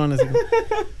al león. Así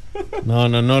como...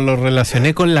 No, lo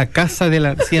relacioné con la casa de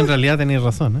la... Sí, en realidad tenéis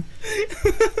razón, ¿eh?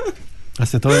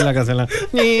 Hace todo en la casa de la...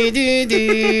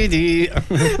 I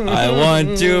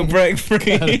want to break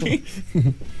free.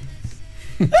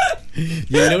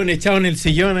 Y el león echado en el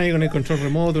sillón ahí con el control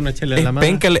remoto, una chela en la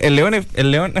mano. El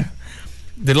león...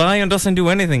 The lion doesn't do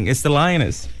anything. It's the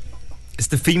lioness. It's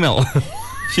the female.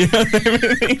 She does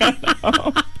everything.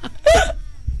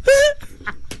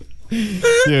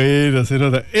 Se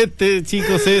nota.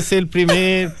 Chicos, es el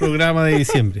primer programa de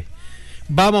diciembre.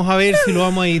 Vamos a ver si lo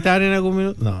vamos a editar en algún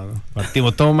minuto. No.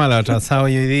 Partimos todo mal, atrasado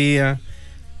hoy día.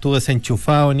 Tú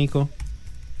desenchufado, Nico.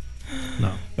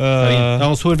 No. Está bien,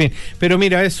 estamos súper bien. Pero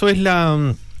mira, eso es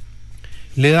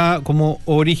le da como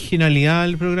originalidad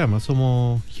al programa.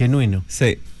 Somos genuinos.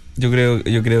 Sí, yo creo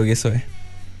que eso es.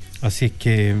 Así es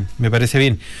que me parece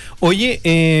bien. Oye,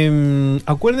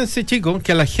 acuérdense, chicos,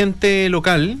 que a la gente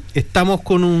local estamos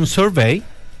con un survey.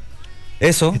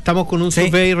 Eso. Estamos con un Sí.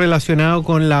 survey relacionado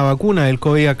con la vacuna del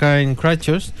COVID acá en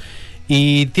Christchurch.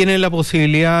 Y tienen la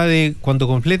posibilidad de, cuando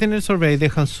completen el survey,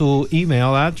 dejan su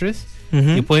email address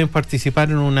Ujú. y pueden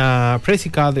participar en una Prezi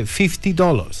Card de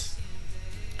 $50.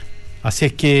 Así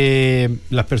es que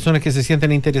las personas que se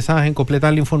sienten interesadas en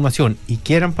completar la información y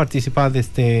quieran participar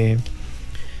de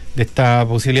esta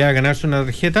posibilidad de ganarse una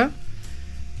tarjeta,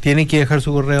 tienen que dejar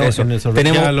su correo Eso. en el survey.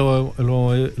 Tenemos- Ya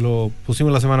lo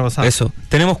pusimos la semana pasada. Eso.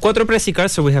 Tenemos 4 Prezi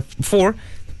Cards, so we have 4.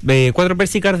 4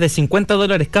 Prezi Cards de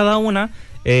 $50 cada una.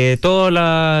 Toda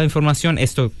la información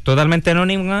es totalmente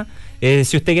anónima.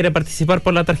 Si usted quiere participar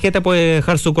por la tarjeta, puede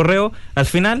dejar su correo al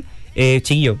final.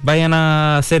 Chiquillos, vayan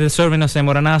a hacer el survey, no se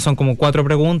demora nada, son como 4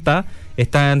 preguntas.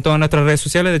 Está en todas nuestras redes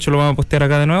sociales, de hecho lo vamos a postear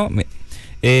acá de nuevo.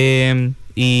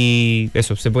 Y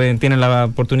eso, tienen la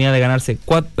oportunidad de ganarse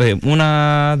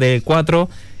una de 4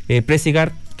 Prezi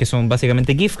Card, que son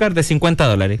básicamente gift card de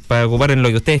 $50 para ocupar en lo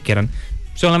que ustedes quieran.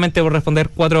 Solamente por responder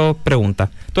 4 preguntas.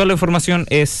 Toda la información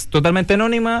es totalmente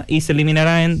anónima y se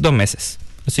eliminará en 2 meses.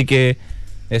 Así que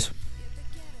eso.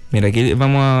 Mira, aquí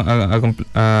vamos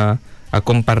a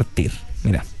compartir.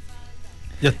 Mira,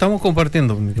 Ya estamos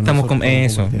compartiendo. estamos con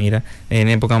eso, mira, en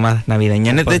época más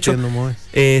navideña. De hecho,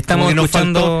 estamos Como que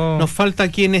escuchando. nos falta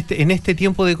aquí en este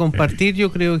tiempo de compartir.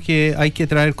 Yo creo que hay que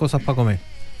traer cosas para comer.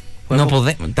 No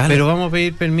podemos. Dale. Pero vamos a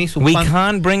pedir permiso. We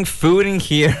can't bring food in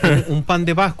here. Un pan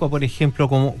de Pascua, por ejemplo,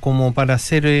 como para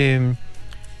hacer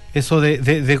eso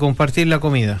de compartir la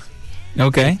comida.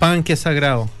 Ok. Pan que es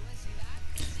sagrado.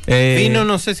 Vino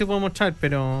no sé si podemos traer,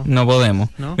 pero No podemos.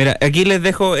 ¿No? Mira, aquí les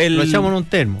dejo lo echamos en un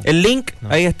termo. el link. No.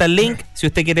 Ahí está el link. Si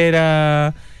usted quiere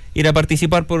ir a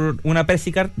participar por una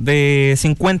Prezi Card de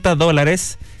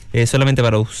 $50 solamente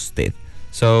para usted.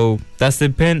 So that's the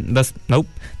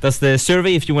that's the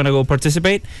survey if you want to go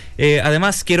participate.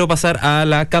 Además quiero pasar a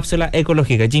la cápsula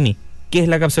ecológica. Jimmy, ¿qué es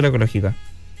la cápsula ecológica?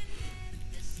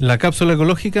 La cápsula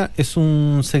ecológica es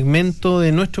un segmento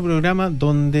de nuestro programa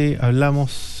donde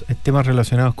hablamos temas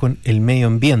relacionados con el medio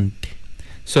ambiente.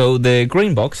 So the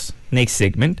Green Box, next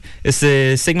segment, is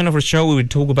a segment of our show where we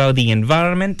talk about the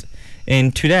environment.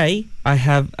 And today I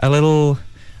have a little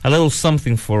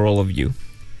something for all of you.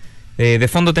 De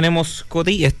fondo tenemos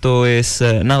Coti, esto es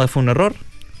Nada fue un error.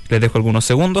 Les dejo algunos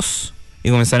segundos y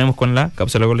comenzaremos con la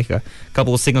cápsula ecológica.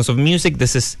 Couple of seconds of music.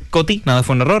 This is Coti, Nada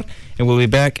fue un error. And we'll be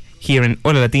back here in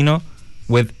Hola Latino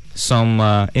with some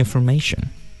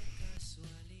information.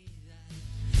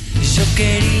 Yo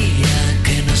quería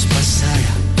que nos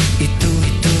pasara y tú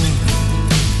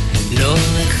lo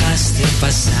dejaste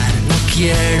pasar. No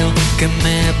quiero que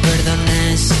me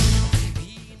perdones.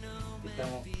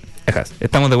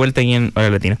 Estamos de vuelta aquí en Hola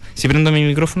Latino. Si prendo mi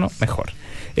micrófono, mejor.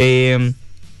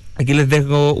 Aquí les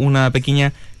dejo una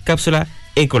pequeña cápsula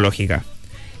ecológica.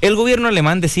 El gobierno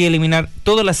alemán decide eliminar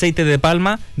todo el aceite de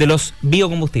palma de los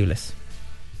biocombustibles.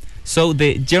 So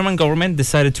the German government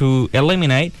decided to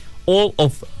eliminate all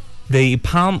of the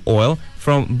palm oil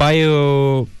from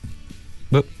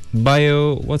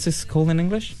what's this called in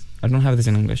English? I don't have this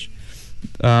in English.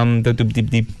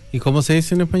 The ¿Y cómo se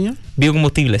dice en español?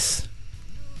 biocombustibles.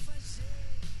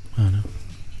 No.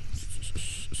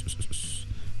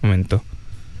 Momento.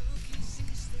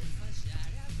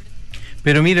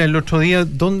 Pero mira, el otro día,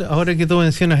 ahora que tú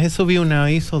mencionas eso, vi un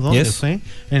aviso, ¿dónde Yes. fue?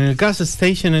 En el gas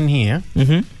station en here,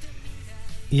 Ujú.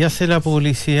 y hace la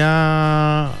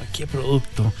publicidad. ¿Qué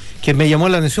producto? Que me llamó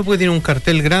la atención porque tiene un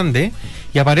cartel grande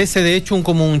y aparece de hecho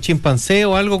como un chimpancé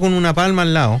o algo con una palma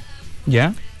al lado.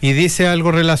 ¿Ya? Y dice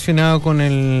algo relacionado con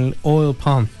el oil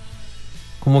palm.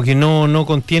 Como que no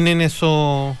contienen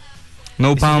eso.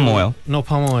 No palm oil. No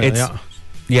palm oil, It's- yeah.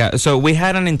 Yeah, so we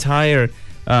had an entire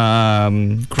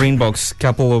green box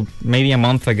maybe a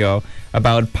month ago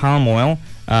about palm oil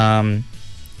and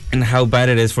how bad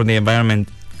it is for the environment.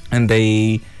 And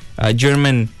the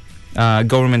German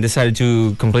government decided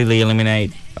to completely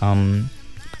eliminate palm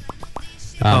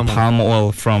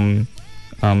oil from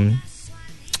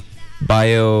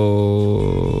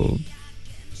bio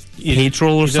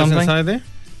petrol or It doesn't something. say there?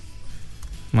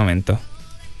 Momento.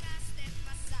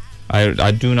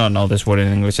 I do not know this word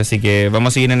in English, así que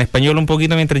vamos a seguir en español un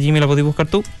poquito mientras Jimmy la podés buscar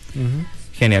tú. Ujú.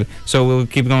 Genial. So we'll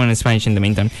keep going in Spanish in the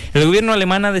meantime. El gobierno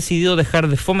alemán ha decidido dejar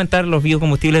de fomentar los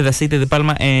biocombustibles de aceite de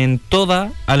palma en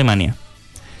toda Alemania.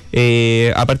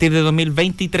 A partir de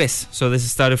 2023. So this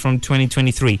started from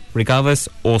 2023. Regardless,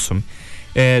 awesome.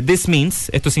 This means,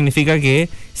 esto significa que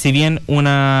si bien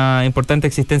una importante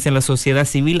existencia en la sociedad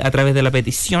civil a través de la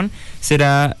petición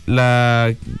será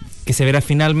que se verá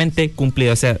finalmente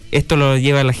cumplido. O sea, esto lo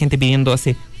lleva la gente pidiendo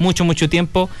hace mucho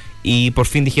tiempo y por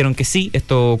fin dijeron que sí,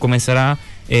 esto comenzará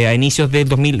a inicios del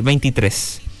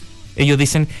 2023. Ellos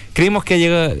dicen, creemos que ha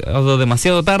llegado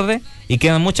demasiado tarde y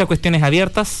quedan muchas cuestiones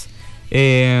abiertas,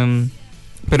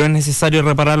 pero es necesario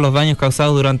reparar los daños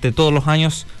causados durante todos los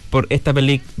años por esta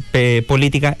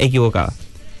política equivocada.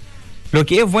 Lo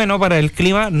que es bueno para el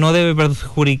clima no debe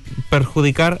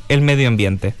perjudicar el medio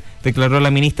ambiente, declaró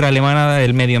la ministra alemana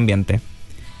del medio ambiente.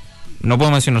 No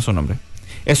puedo mencionar su nombre.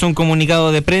 Es un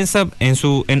comunicado de prensa, en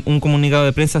un comunicado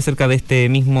de prensa acerca de este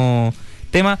mismo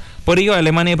tema. Por ello,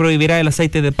 Alemania prohibirá el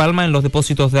aceite de palma en los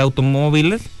depósitos de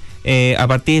automóviles a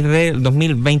partir del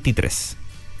 2023.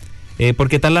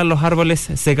 Porque talar los árboles,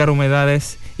 secar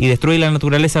humedades y destruir la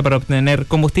naturaleza para obtener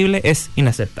combustible es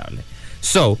inaceptable.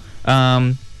 So,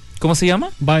 ¿cómo se llama?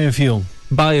 Biofuel.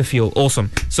 Biofuel, awesome.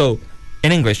 So,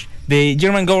 in English, the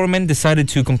German government decided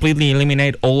to completely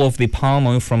eliminate all of the palm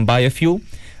oil from biofuel.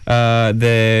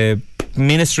 The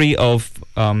Ministry of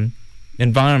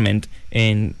Environment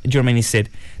in Germany said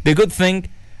the good thing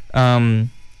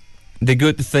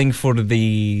for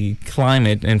the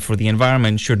climate and for the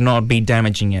environment should not be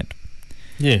damaging it.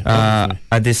 Yeah.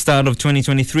 At the start of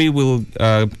 2023, we'll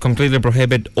completely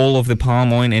prohibit all of the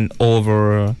palm oil in all of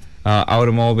our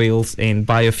automobiles and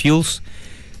biofuels,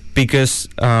 because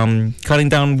cutting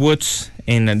down woods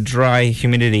in dry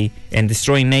humidity and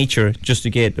destroying nature just to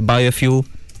get biofuel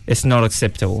is not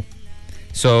acceptable.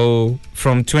 So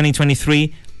from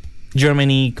 2023,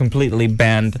 Germany completely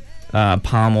banned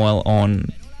palm oil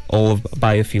on all of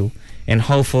biofuel, and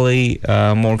hopefully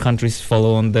more countries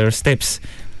follow on their steps.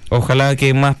 Ojalá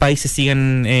que más países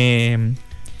sigan sigan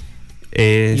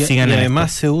y en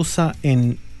además esto. se usa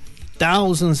en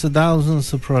thousands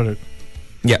of products.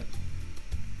 Yeah.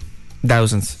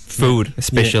 Thousands. Food,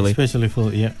 especially. Yeah, especially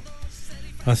food, yeah.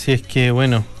 Así es que,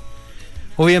 bueno,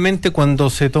 obviamente cuando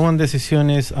se toman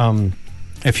decisiones,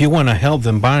 if you want to help the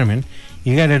environment,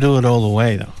 you got to do it all the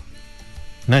way, though.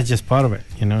 Not just part of it,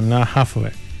 not half of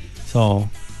it. So,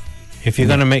 if you're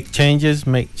going to make changes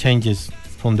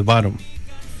from the bottom.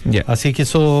 Yeah. Así que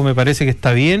eso me parece que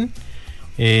está bien.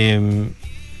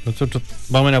 Nosotros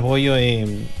vamos en apoyo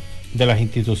de las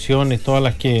instituciones, todas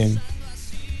las que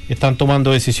están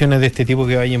tomando decisiones de este tipo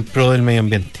que vayan en pro del medio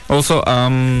ambiente. Also,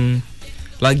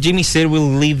 like Jimmy said,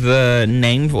 we'll leave the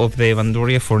name of the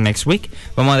bandurria for next week.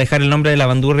 Vamos a dejar el nombre de la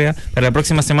bandurria para la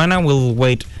próxima semana. We'll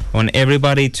wait on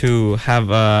everybody to have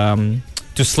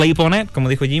to sleep on it, como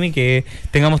dijo Jimmy, que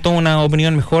tengamos toda una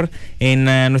opinión mejor en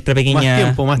nuestra pequeña más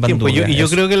tiempo. bandurria. Yo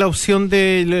creo que la opción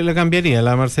la cambiaría.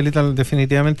 La Marcelita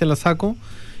definitivamente la saco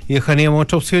y dejaríamos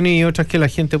otras opciones y otras que la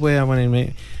gente pueda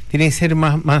ponerme. Tiene que ser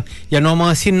más, ya no vamos a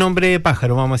decir nombre de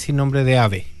pájaro, vamos a decir nombre de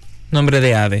ave. Nombre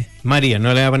de ave. María,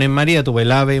 no le voy a poner María, tú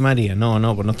el ave María.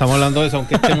 No, pues no estamos hablando de eso,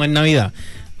 aunque estemos en Navidad.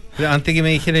 Pero antes que me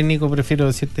dijeras, Nico, prefiero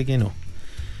decirte que no.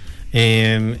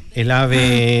 El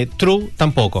ave True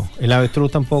tampoco. El ave True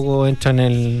tampoco entra en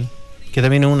el... que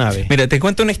también es un ave. Mira, te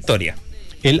cuento una historia.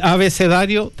 El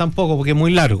abecedario tampoco, porque es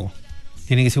muy largo.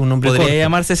 Tiene que ser un nombre Podría corto.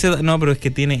 llamarse... No, pero es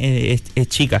que tiene es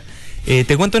chica.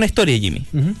 Te cuento una historia, Jimmy.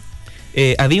 Uh-huh.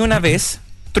 Había una vez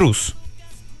Trus.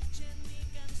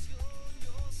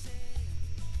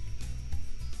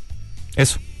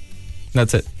 Eso.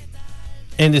 That's it.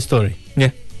 End the story.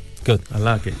 Yeah. Good. I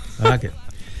like it.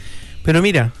 Pero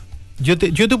mira, yo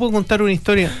te puedo contar una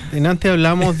historia. Antes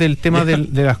hablamos del tema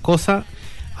de las cosas.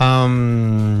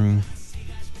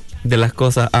 De las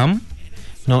cosas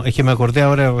No, es que me acordé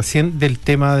ahora recién del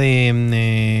tema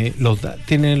de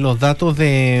tienen los datos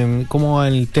de cómo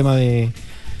el tema de...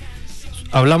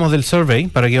 Hablamos del survey,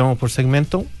 para que vamos por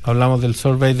segmento. Hablamos del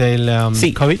survey del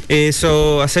sí, COVID.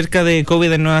 Eso, acerca de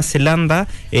COVID en Nueva Zelanda,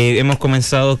 hemos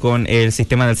comenzado con el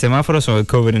sistema del semáforo. So,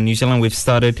 COVID in New Zealand, we've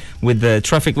started with the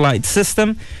traffic light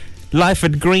system. Life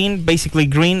at green, basically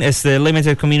green is the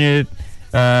limited community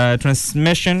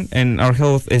transmission, and our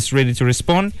health is ready to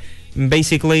respond.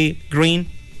 Basically, green,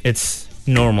 it's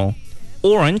normal.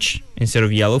 Orange, instead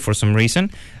of yellow for some reason.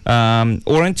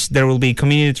 Orange, there will be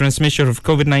community transmission of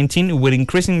COVID-19 with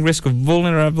increasing risk of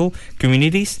vulnerable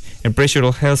communities and pressure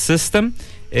on health system.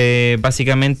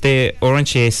 Básicamente,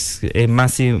 orange es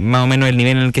más o menos el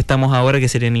nivel en el que estamos ahora, que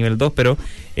sería nivel 2, pero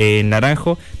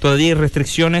naranjo. Todavía hay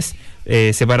restricciones,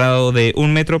 separado de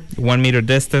 1 metro, 1 meter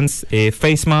distance,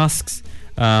 face masks,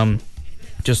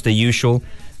 just the usual,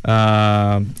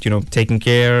 taking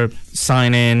care,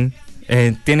 sign in.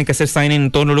 Tienen que hacer sign in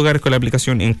en todos los lugares con la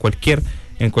aplicación, en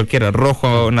cualquiera,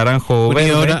 rojo, naranjo o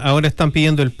verde. Ahora están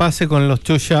pidiendo el pase con los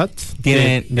 2 shots.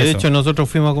 De hecho, nosotros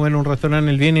fuimos a comer en un restaurante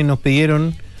el viernes y nos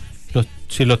pidieron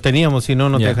Si los teníamos, si no,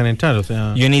 no te Yeah. dejan entrar. O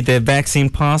sea, You need the vaccine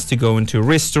pass to go into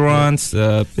restaurants,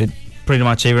 pretty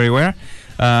much everywhere.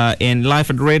 In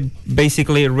Life at Red,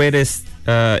 basically, Red is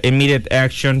immediate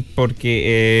action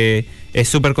porque es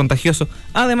súper contagioso.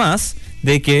 Además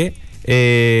de que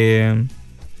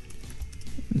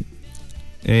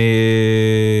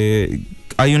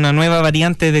hay una nueva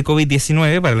variante de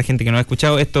COVID-19, para la gente que no ha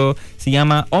escuchado, esto se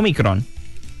llama Omicron.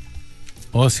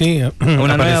 sí.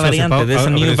 Una nueva apareció hace variante. poco- There's a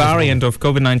new apareció hace variant poco. of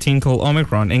COVID-19 called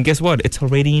Omicron. And guess what? It's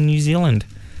already in New Zealand.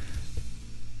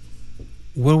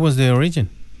 Where was the origin?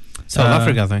 South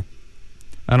Africa, I think.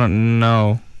 I don't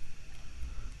know.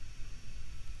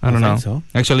 I don't know. think so.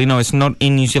 Actually, no, it's not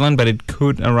in New Zealand, but it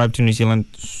could arrive to New Zealand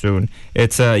soon.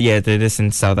 It's yeah, it is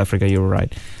in South Africa. You're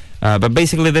right. But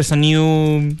basically, there's a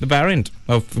new variant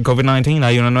of COVID-19.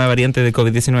 Hay una nueva variante de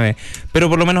COVID-19. Pero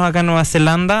por lo menos acá en Nueva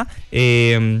Zelanda,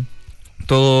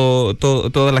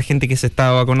 toda la gente que se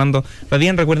está vacunando va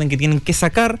bien. Recuerden que tienen que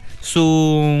sacar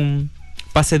su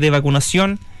pase de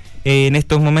vacunación. En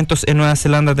estos momentos en Nueva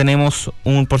Zelanda tenemos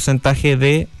un porcentaje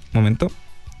de... Momento.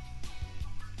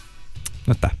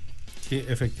 No está. Sí,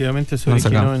 efectivamente se No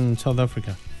originó sacamos. en South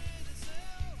Africa.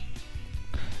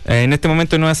 En este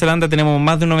momento en Nueva Zelanda tenemos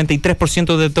más de un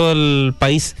 93% de todo el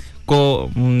país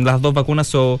con las dos vacunas.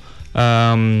 So,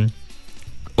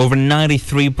 over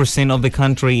 93% of the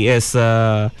country is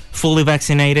fully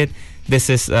vaccinated. This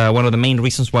is one of the main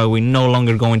reasons why we're no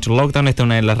longer going to lockdown. Esta es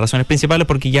una de las razones principales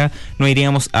porque ya no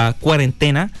iríamos a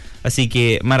cuarentena. Así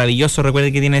que maravilloso.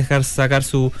 Recuerden que tiene que dejar sacar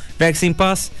su Vaccine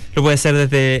Pass. Lo puede hacer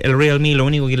desde el Real Me. Lo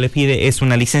único que les pide es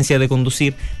una licencia de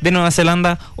conducir de Nueva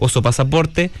Zelanda o su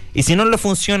pasaporte. Y si no le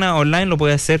funciona online, lo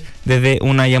puede hacer desde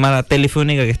una llamada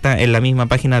telefónica que está en la misma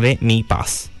página de Mi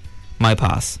Pass. My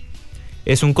Pass.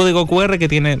 Es un código QR que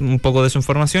tiene un poco de su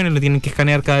información y lo tienen que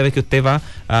escanear cada vez que usted va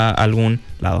a algún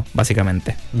lado,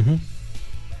 básicamente. Ujú.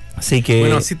 Así que...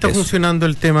 Bueno, así está eso. funcionando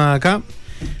el tema acá.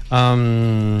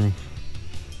 Bueno,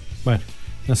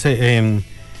 no sé.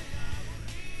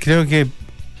 Creo que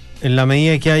en la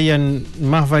medida que hayan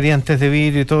más variantes de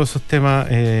virus y todos esos temas,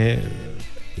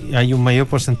 hay un mayor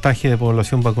porcentaje de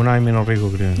población vacunada y menos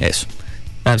riesgo, creo. Eso.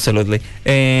 Absolutely.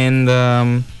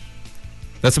 And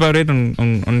that's about it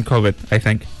on COVID, I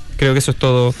think. Creo que eso es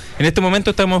todo. En este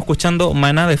momento estamos escuchando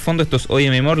Maná de fondo. Esto es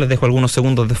Oye mi amor. Les dejo algunos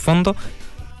segundos de fondo.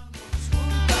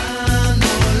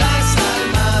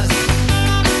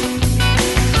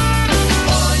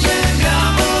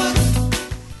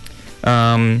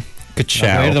 Good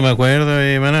show. Me acuerdo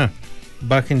de Maná.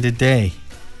 Back in the day.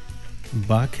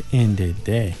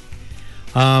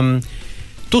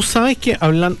 Tú sabes que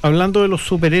hablando de los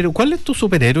superhéroes, ¿cuál es tu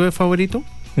superhéroe favorito?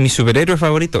 Mi superhéroe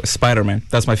favorito, Spider-Man.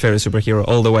 That's my favorite superhero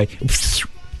all the way.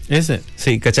 Ese.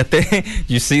 Sí, ¿cachaste?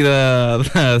 You see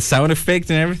the sound effect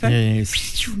and everything?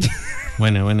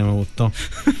 Bueno, me gustó.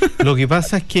 Lo que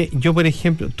pasa es que yo, por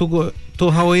ejemplo, tú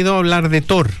has oído hablar de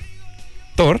Thor.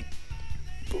 Thor.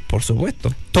 Por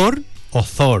supuesto. ¿Thor o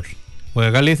Thor? Porque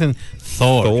acá le dicen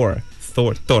Thor.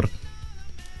 Thor.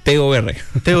 T-O-R.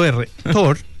 T-O-R.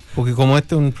 Thor, porque como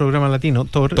este es un programa latino,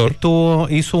 Thor.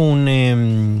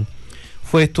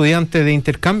 Fue estudiante de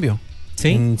intercambio. ¿Sí?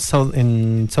 En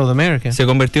South America. ¿Se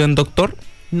convirtió en doctor?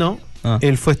 No, Ah.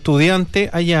 él fue estudiante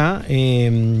allá.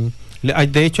 De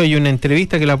hecho, hay una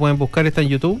entrevista que la pueden buscar, está en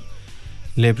YouTube.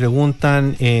 Le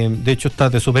preguntan, de hecho está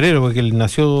de superhéroe, porque él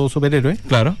nació superhéroe.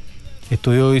 Claro.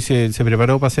 Estudió y se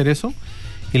preparó para hacer eso.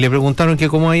 Y le preguntaron que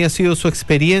cómo había sido su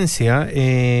experiencia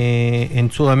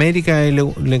en Sudamérica. Él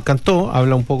le encantó,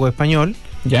 habla un poco de español.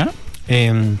 ¿Ya?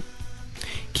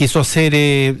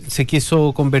 Se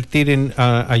quiso convertir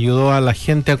ayudó a la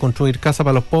gente a construir casas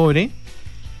para los pobres,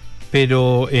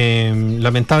 pero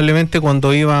lamentablemente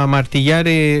cuando iba a martillar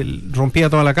rompía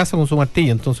toda la casa con su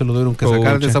martillo, entonces lo tuvieron que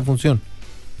sacar de esa función.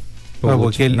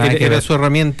 Porque era su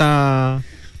herramienta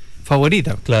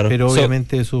favorita, claro. Pero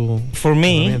obviamente for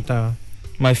me, herramienta...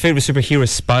 my favorite superhero is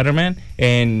Spider-Man,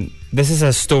 and this is a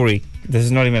story. This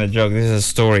is not even a joke. This is a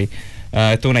story.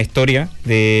 Esto es una historia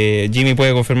de Jimmy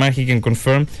puede confirmar. He can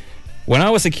confirm. When I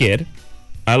was a kid,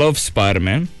 I loved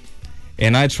Spider-Man,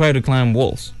 and I tried to climb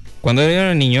walls. Cuando yo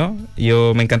era niño,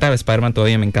 yo me encantaba Spider-Man,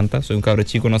 todavía me encanta. Soy un cabro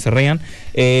chico, no se rían.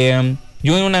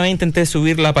 Yo una vez intenté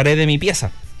subir la pared de mi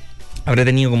pieza. Habré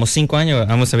tenido como 5 años,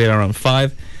 vamos a ver, around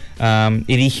 5.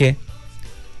 Y dije,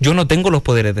 yo no tengo los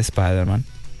poderes de Spider-Man.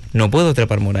 No puedo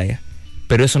trepar murallas,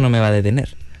 pero eso no me va a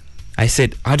detener. I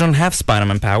said, I don't have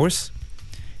Spider-Man powers,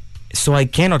 so I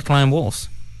cannot climb walls.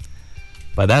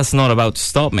 But that's not about to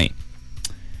stop me.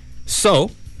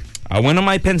 So, I went on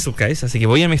my pencil case, así que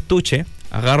voy a mi estuche,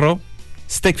 agarro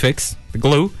Stick Fix, the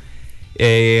glue,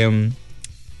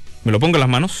 me lo pongo en las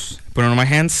manos, put it on my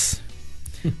hands,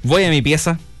 voy a mi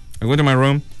pieza, I go to my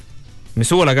room, me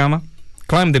subo a la cama,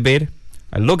 climb the bed,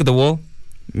 I look at the wall,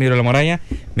 miro la muralla,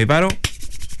 me paro,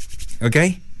 ok,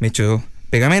 me echo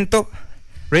pegamento,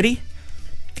 ready,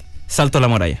 salto a la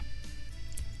muralla.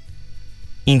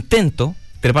 Intento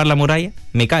trepar la muralla,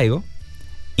 me caigo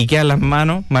y quedan las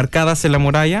manos marcadas en la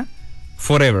muralla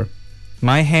forever.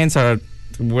 My hands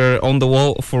were on the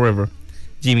wall forever.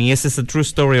 Jimmy, ¿is this a true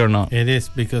story or not? It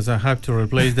is, because I have to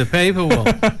replace the paper wall.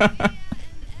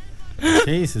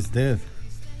 Jesus, dude.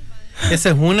 Esa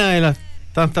es una de las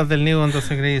tantas del niño cuando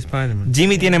se creía Spider-Man.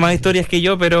 Jimmy tiene más historias que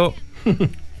yo, pero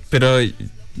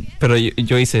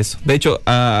yo hice eso. De hecho,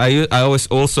 I was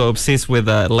also obsessed with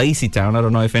Lazy Town. I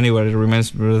don't know if anybody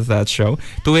remembers that show.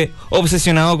 Estuve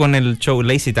obsesionado con el show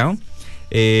Lazy Town.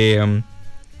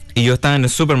 Y yo estaba en el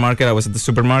supermarket, I was at the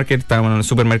supermarket, estaba en el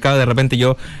supermercado, de repente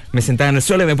yo me sentaba en el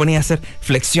suelo y me ponía a hacer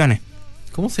flexiones.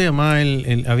 ¿Cómo se llamaba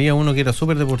había uno que era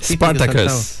súper deportista?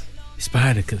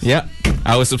 Spartacus. Yeah,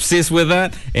 I was obsessed with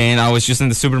that, and I was just in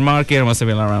the supermarket. I must have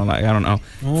been around, like, I don't know,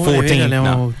 14.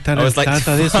 No. I was like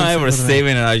 5 or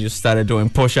 7, and I just started doing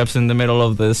push-ups in the middle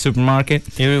of the supermarket.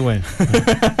 Bueno,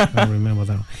 I remember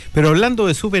that. Pero hablando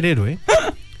de superhéroe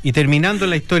y terminando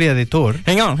la historia de Thor.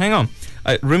 Hang on.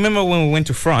 I remember when we went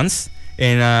to France,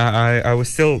 and I was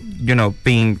still,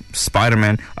 being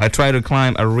Spider-Man. I tried to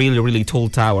climb a really, really tall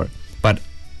tower, but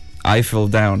I fell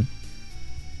down.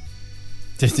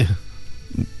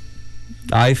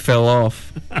 I fell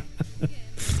off.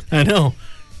 I know.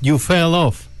 You fell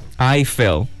off. I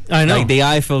fell. I know. Like the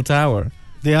Eiffel Tower.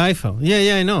 The Eiffel.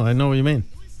 Yeah, I know. I know what you mean.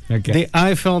 Okay. The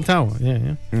Eiffel Tower.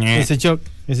 Yeah. It's a joke.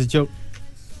 It's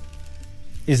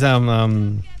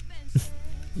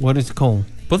what is it called?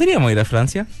 ¿Podríamos ir a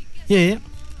Francia? Yeah.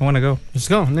 I want to go. Let's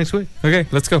go next week. Okay,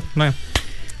 let's go. Now,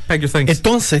 pack your things.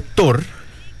 Entonces, Thor,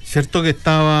 cierto que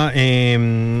estaba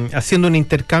haciendo un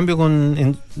intercambio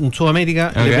en Sudamérica,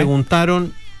 Okay. le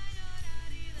preguntaron,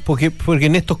 porque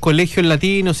en estos colegios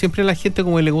latinos siempre a la gente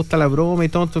como que le gusta la broma y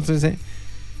todo, entonces,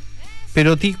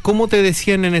 pero ¿cómo te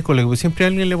decían en el colegio? Porque siempre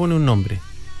alguien le pone un nombre.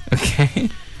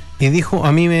 Okay. Y dijo,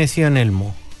 a mí me decían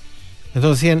Elmo.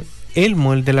 Entonces decían,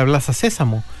 Elmo, el de la Plaza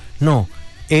Sésamo. No,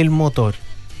 el motor.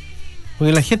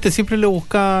 Porque la gente siempre le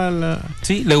buscaba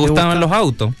Sí, le gustaban los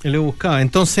autos. Le buscaba.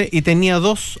 Entonces, y tenía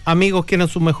 2 amigos que eran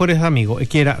sus mejores amigos,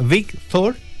 que era Big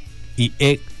Thor y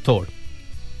Egg Thor.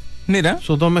 Mira.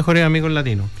 Sus 2 mejores amigos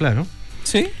latinos, claro.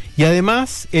 Sí. Y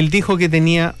además, él dijo que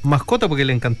tenía mascota porque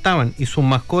le encantaban. Y su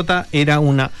mascota era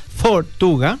una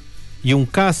tortuga y un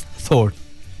castor.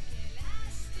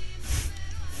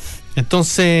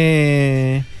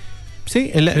 Entonces,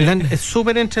 sí, es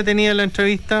súper entretenida la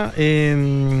entrevista.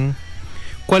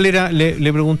 ¿Cuál era?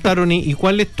 Le preguntaron, ¿y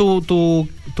cuál es tu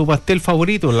pastel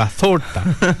favorito? La torta.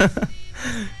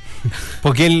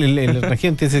 Porque la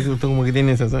gente como que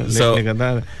tiene esa...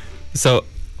 So,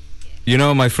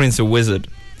 my friend's a wizard.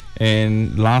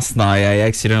 And last night I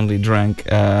accidentally drank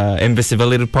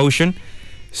invisibility potion.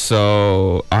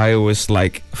 So I was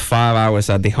like 5 hours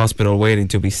at the hospital waiting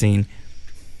to be seen.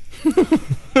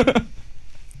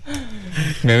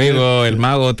 Mi amigo el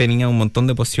mago tenía un montón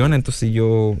de pociones, entonces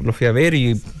yo lo fui a ver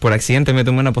y por accidente me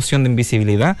tomé una poción de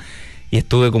invisibilidad y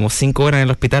estuve como 5 horas en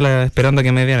el hospital esperando a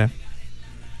que me viera.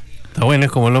 Está bueno,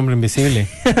 es como el hombre invisible.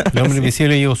 El hombre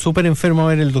invisible llegó súper enfermo a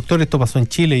ver el doctor. Esto pasó en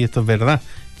Chile y esto es verdad.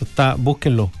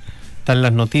 Búsquenlo. Está en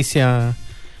las noticias.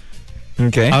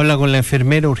 Okay. Habla con la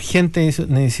enfermera urgente y dice,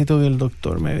 necesito que el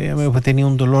doctor me vea. Pues tenía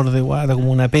un dolor de guata,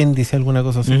 como un apéndice, alguna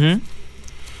cosa así. Uh-huh.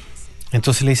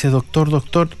 Entonces le dice,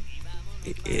 doctor,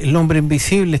 el hombre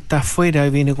invisible está afuera y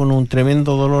viene con un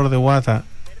tremendo dolor de guata.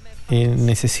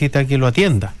 Necesita que lo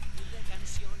atienda.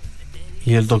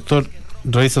 Y el doctor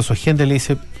revisa su agenda y le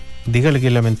dice, dígale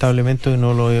que lamentablemente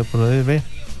no lo voy a poder ver.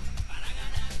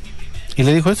 Y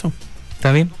le dijo eso.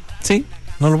 ¿Está bien? Sí.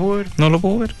 No lo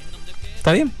puedo ver.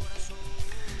 ¿Está bien?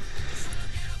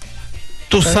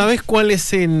 ¿Tú sabes cuál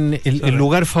es el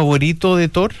lugar favorito de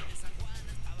Thor?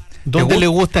 ¿Dónde le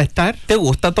gusta estar? ¿Te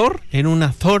gusta Thor? En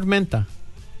una tormenta.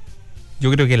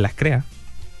 Yo creo que él las crea.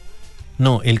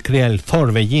 No, él crea el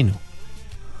torbellino.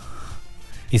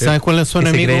 ¿Y sabes cuál es su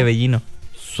enemigo? Se cree bellino.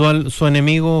 Su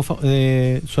enemigo,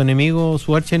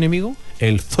 su archienemigo,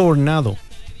 el tornado.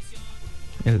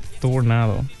 El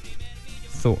tornado.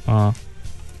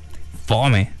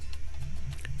 Fome.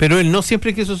 Pero él no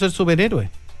siempre quiso ser superhéroe.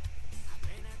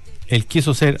 Él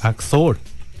quiso ser actor.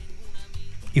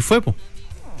 Y fue,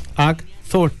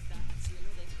 actor.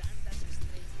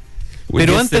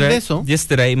 Pero antes de eso...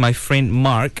 Yesterday, my friend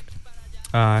Mark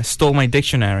stole my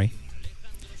dictionary.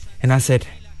 And I said,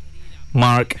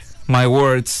 Mark, my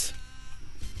words.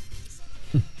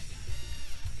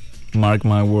 Mark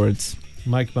my words.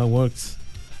 Mike my words.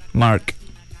 Mark.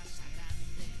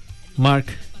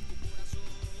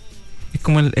 Es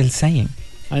como el saying.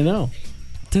 I know.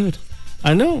 Dude.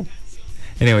 I know.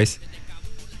 Anyways.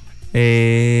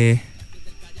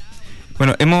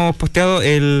 Bueno, hemos posteado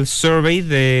el survey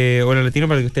de Hola Latino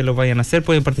para que ustedes lo vayan a hacer.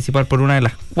 Pueden participar por una de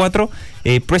las 4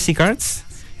 Prezi Cards.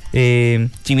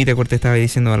 Jimmy, te corté, estaba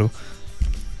diciendo algo.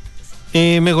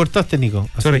 Me cortaste, Nico.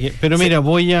 Pero mira,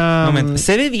 voy a... Momento.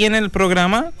 ¿Se ve bien el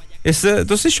programa?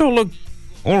 Does the show look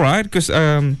alright? Because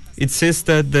it says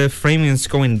that the framing is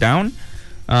going down.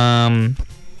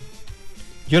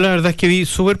 Yo la verdad es que vi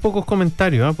súper pocos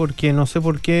comentarios, porque no sé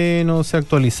por qué no se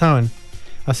actualizaban.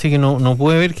 Así que no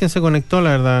pude ver quién se conectó,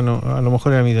 la verdad. No, a lo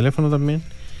mejor era mi teléfono también.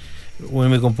 O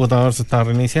en mi computador se estaba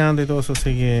reiniciando y todo eso.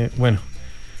 Así que, bueno.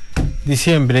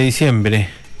 Diciembre.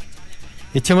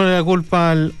 Echémosle la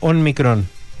culpa al Omicron,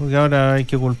 porque ahora hay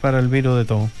que culpar al virus de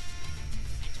todo.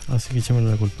 Así que echémosle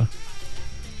la culpa.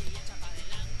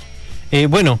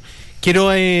 Bueno,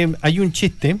 hay un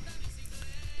chiste.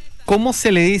 ¿Cómo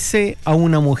se le dice a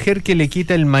una mujer que le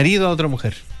quita el marido a otra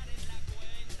mujer?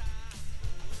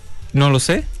 No lo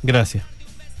sé. Gracias.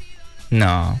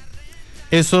 No.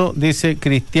 Eso dice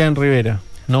Cristian Rivera.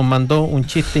 Nos mandó un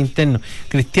chiste interno.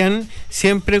 Cristian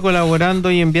siempre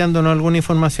colaborando y enviándonos alguna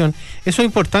información. Eso es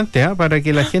importante, para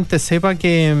que la gente sepa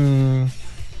que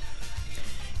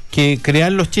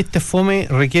crear los chistes fome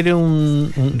requiere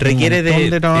un montón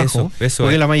de trabajo. Eso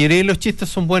porque es. La mayoría de los chistes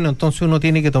son buenos, entonces uno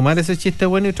tiene que tomar ese chiste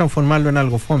bueno y transformarlo en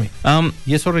algo fome.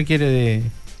 Y eso requiere de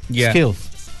skills.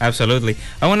 Absolutely.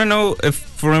 I want to know if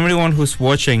for everyone who's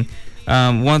watching,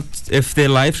 if the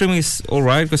live stream is all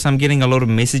right, because I'm getting a lot of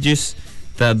messages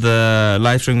that the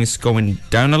live stream is going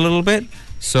down a little bit.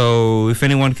 So if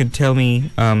anyone can tell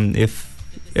me if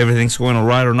everything's going all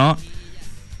right or not,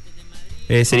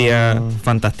 sería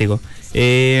fantástico.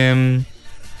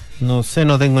 No sé,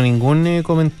 no tengo ningún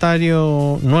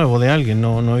comentario nuevo de alguien.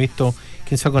 No he visto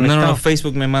quién se ha conectado. No,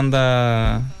 Facebook me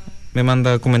manda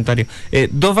comentarios.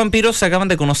 2 vampiros se acaban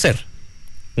de conocer.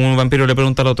 Un vampiro le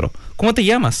pregunta al otro: ¿cómo te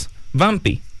llamas?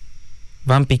 Vampi.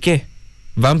 ¿Vampi qué?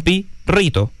 Vampi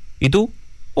Rito. ¿Y tú?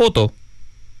 Otto.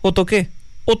 ¿Otto qué?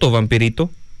 Otto vampirito.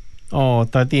 Oh,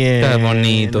 está tierno. Está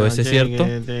bonito, ese, ¿cierto?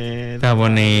 Está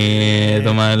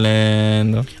bonito, más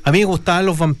lindo. A mí me gustaban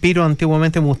los vampiros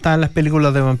antiguamente, me gustaban las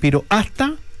películas de vampiros,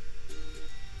 hasta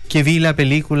que vi la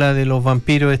película de los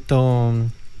vampiros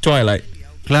Twilight.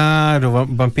 Claro,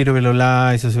 vampiro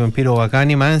Velolais, ese vampiro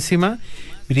bacán, y más encima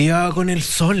brillaba con el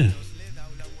sol.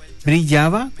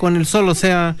 O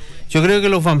sea, yo creo que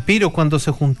los vampiros, cuando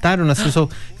se juntaron, así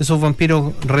esos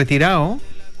vampiros retirados,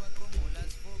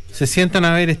 se sientan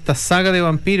a ver esta saga de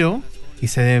vampiros y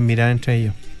se deben mirar entre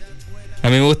ellos. A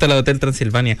mí me gusta la Hotel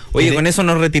Transilvania. Oye, con eso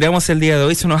nos retiramos el día de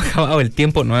hoy. Se nos ha acabado el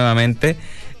tiempo nuevamente.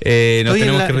 Nos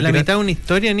tenemos que retirar. La mitad de una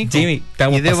historia, Nico. Jimmy,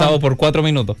 estamos pasados por 4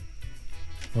 minutos.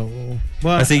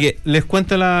 Bueno, así que les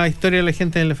cuento la historia de la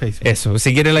gente en el Facebook. Eso,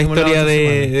 si quiere la historia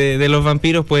de los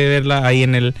vampiros, puede verla ahí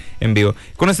en vivo.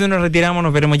 Con eso nos retiramos,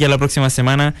 nos veremos ya la próxima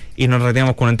semana y nos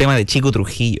retiramos con el tema de Chico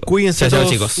Trujillo. Cuídense todos,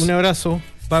 chicos. Un abrazo.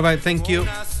 Bye bye, thank you.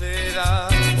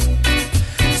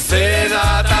 Se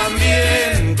da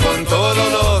también con todos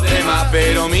los demás,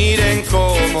 pero miren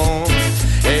cómo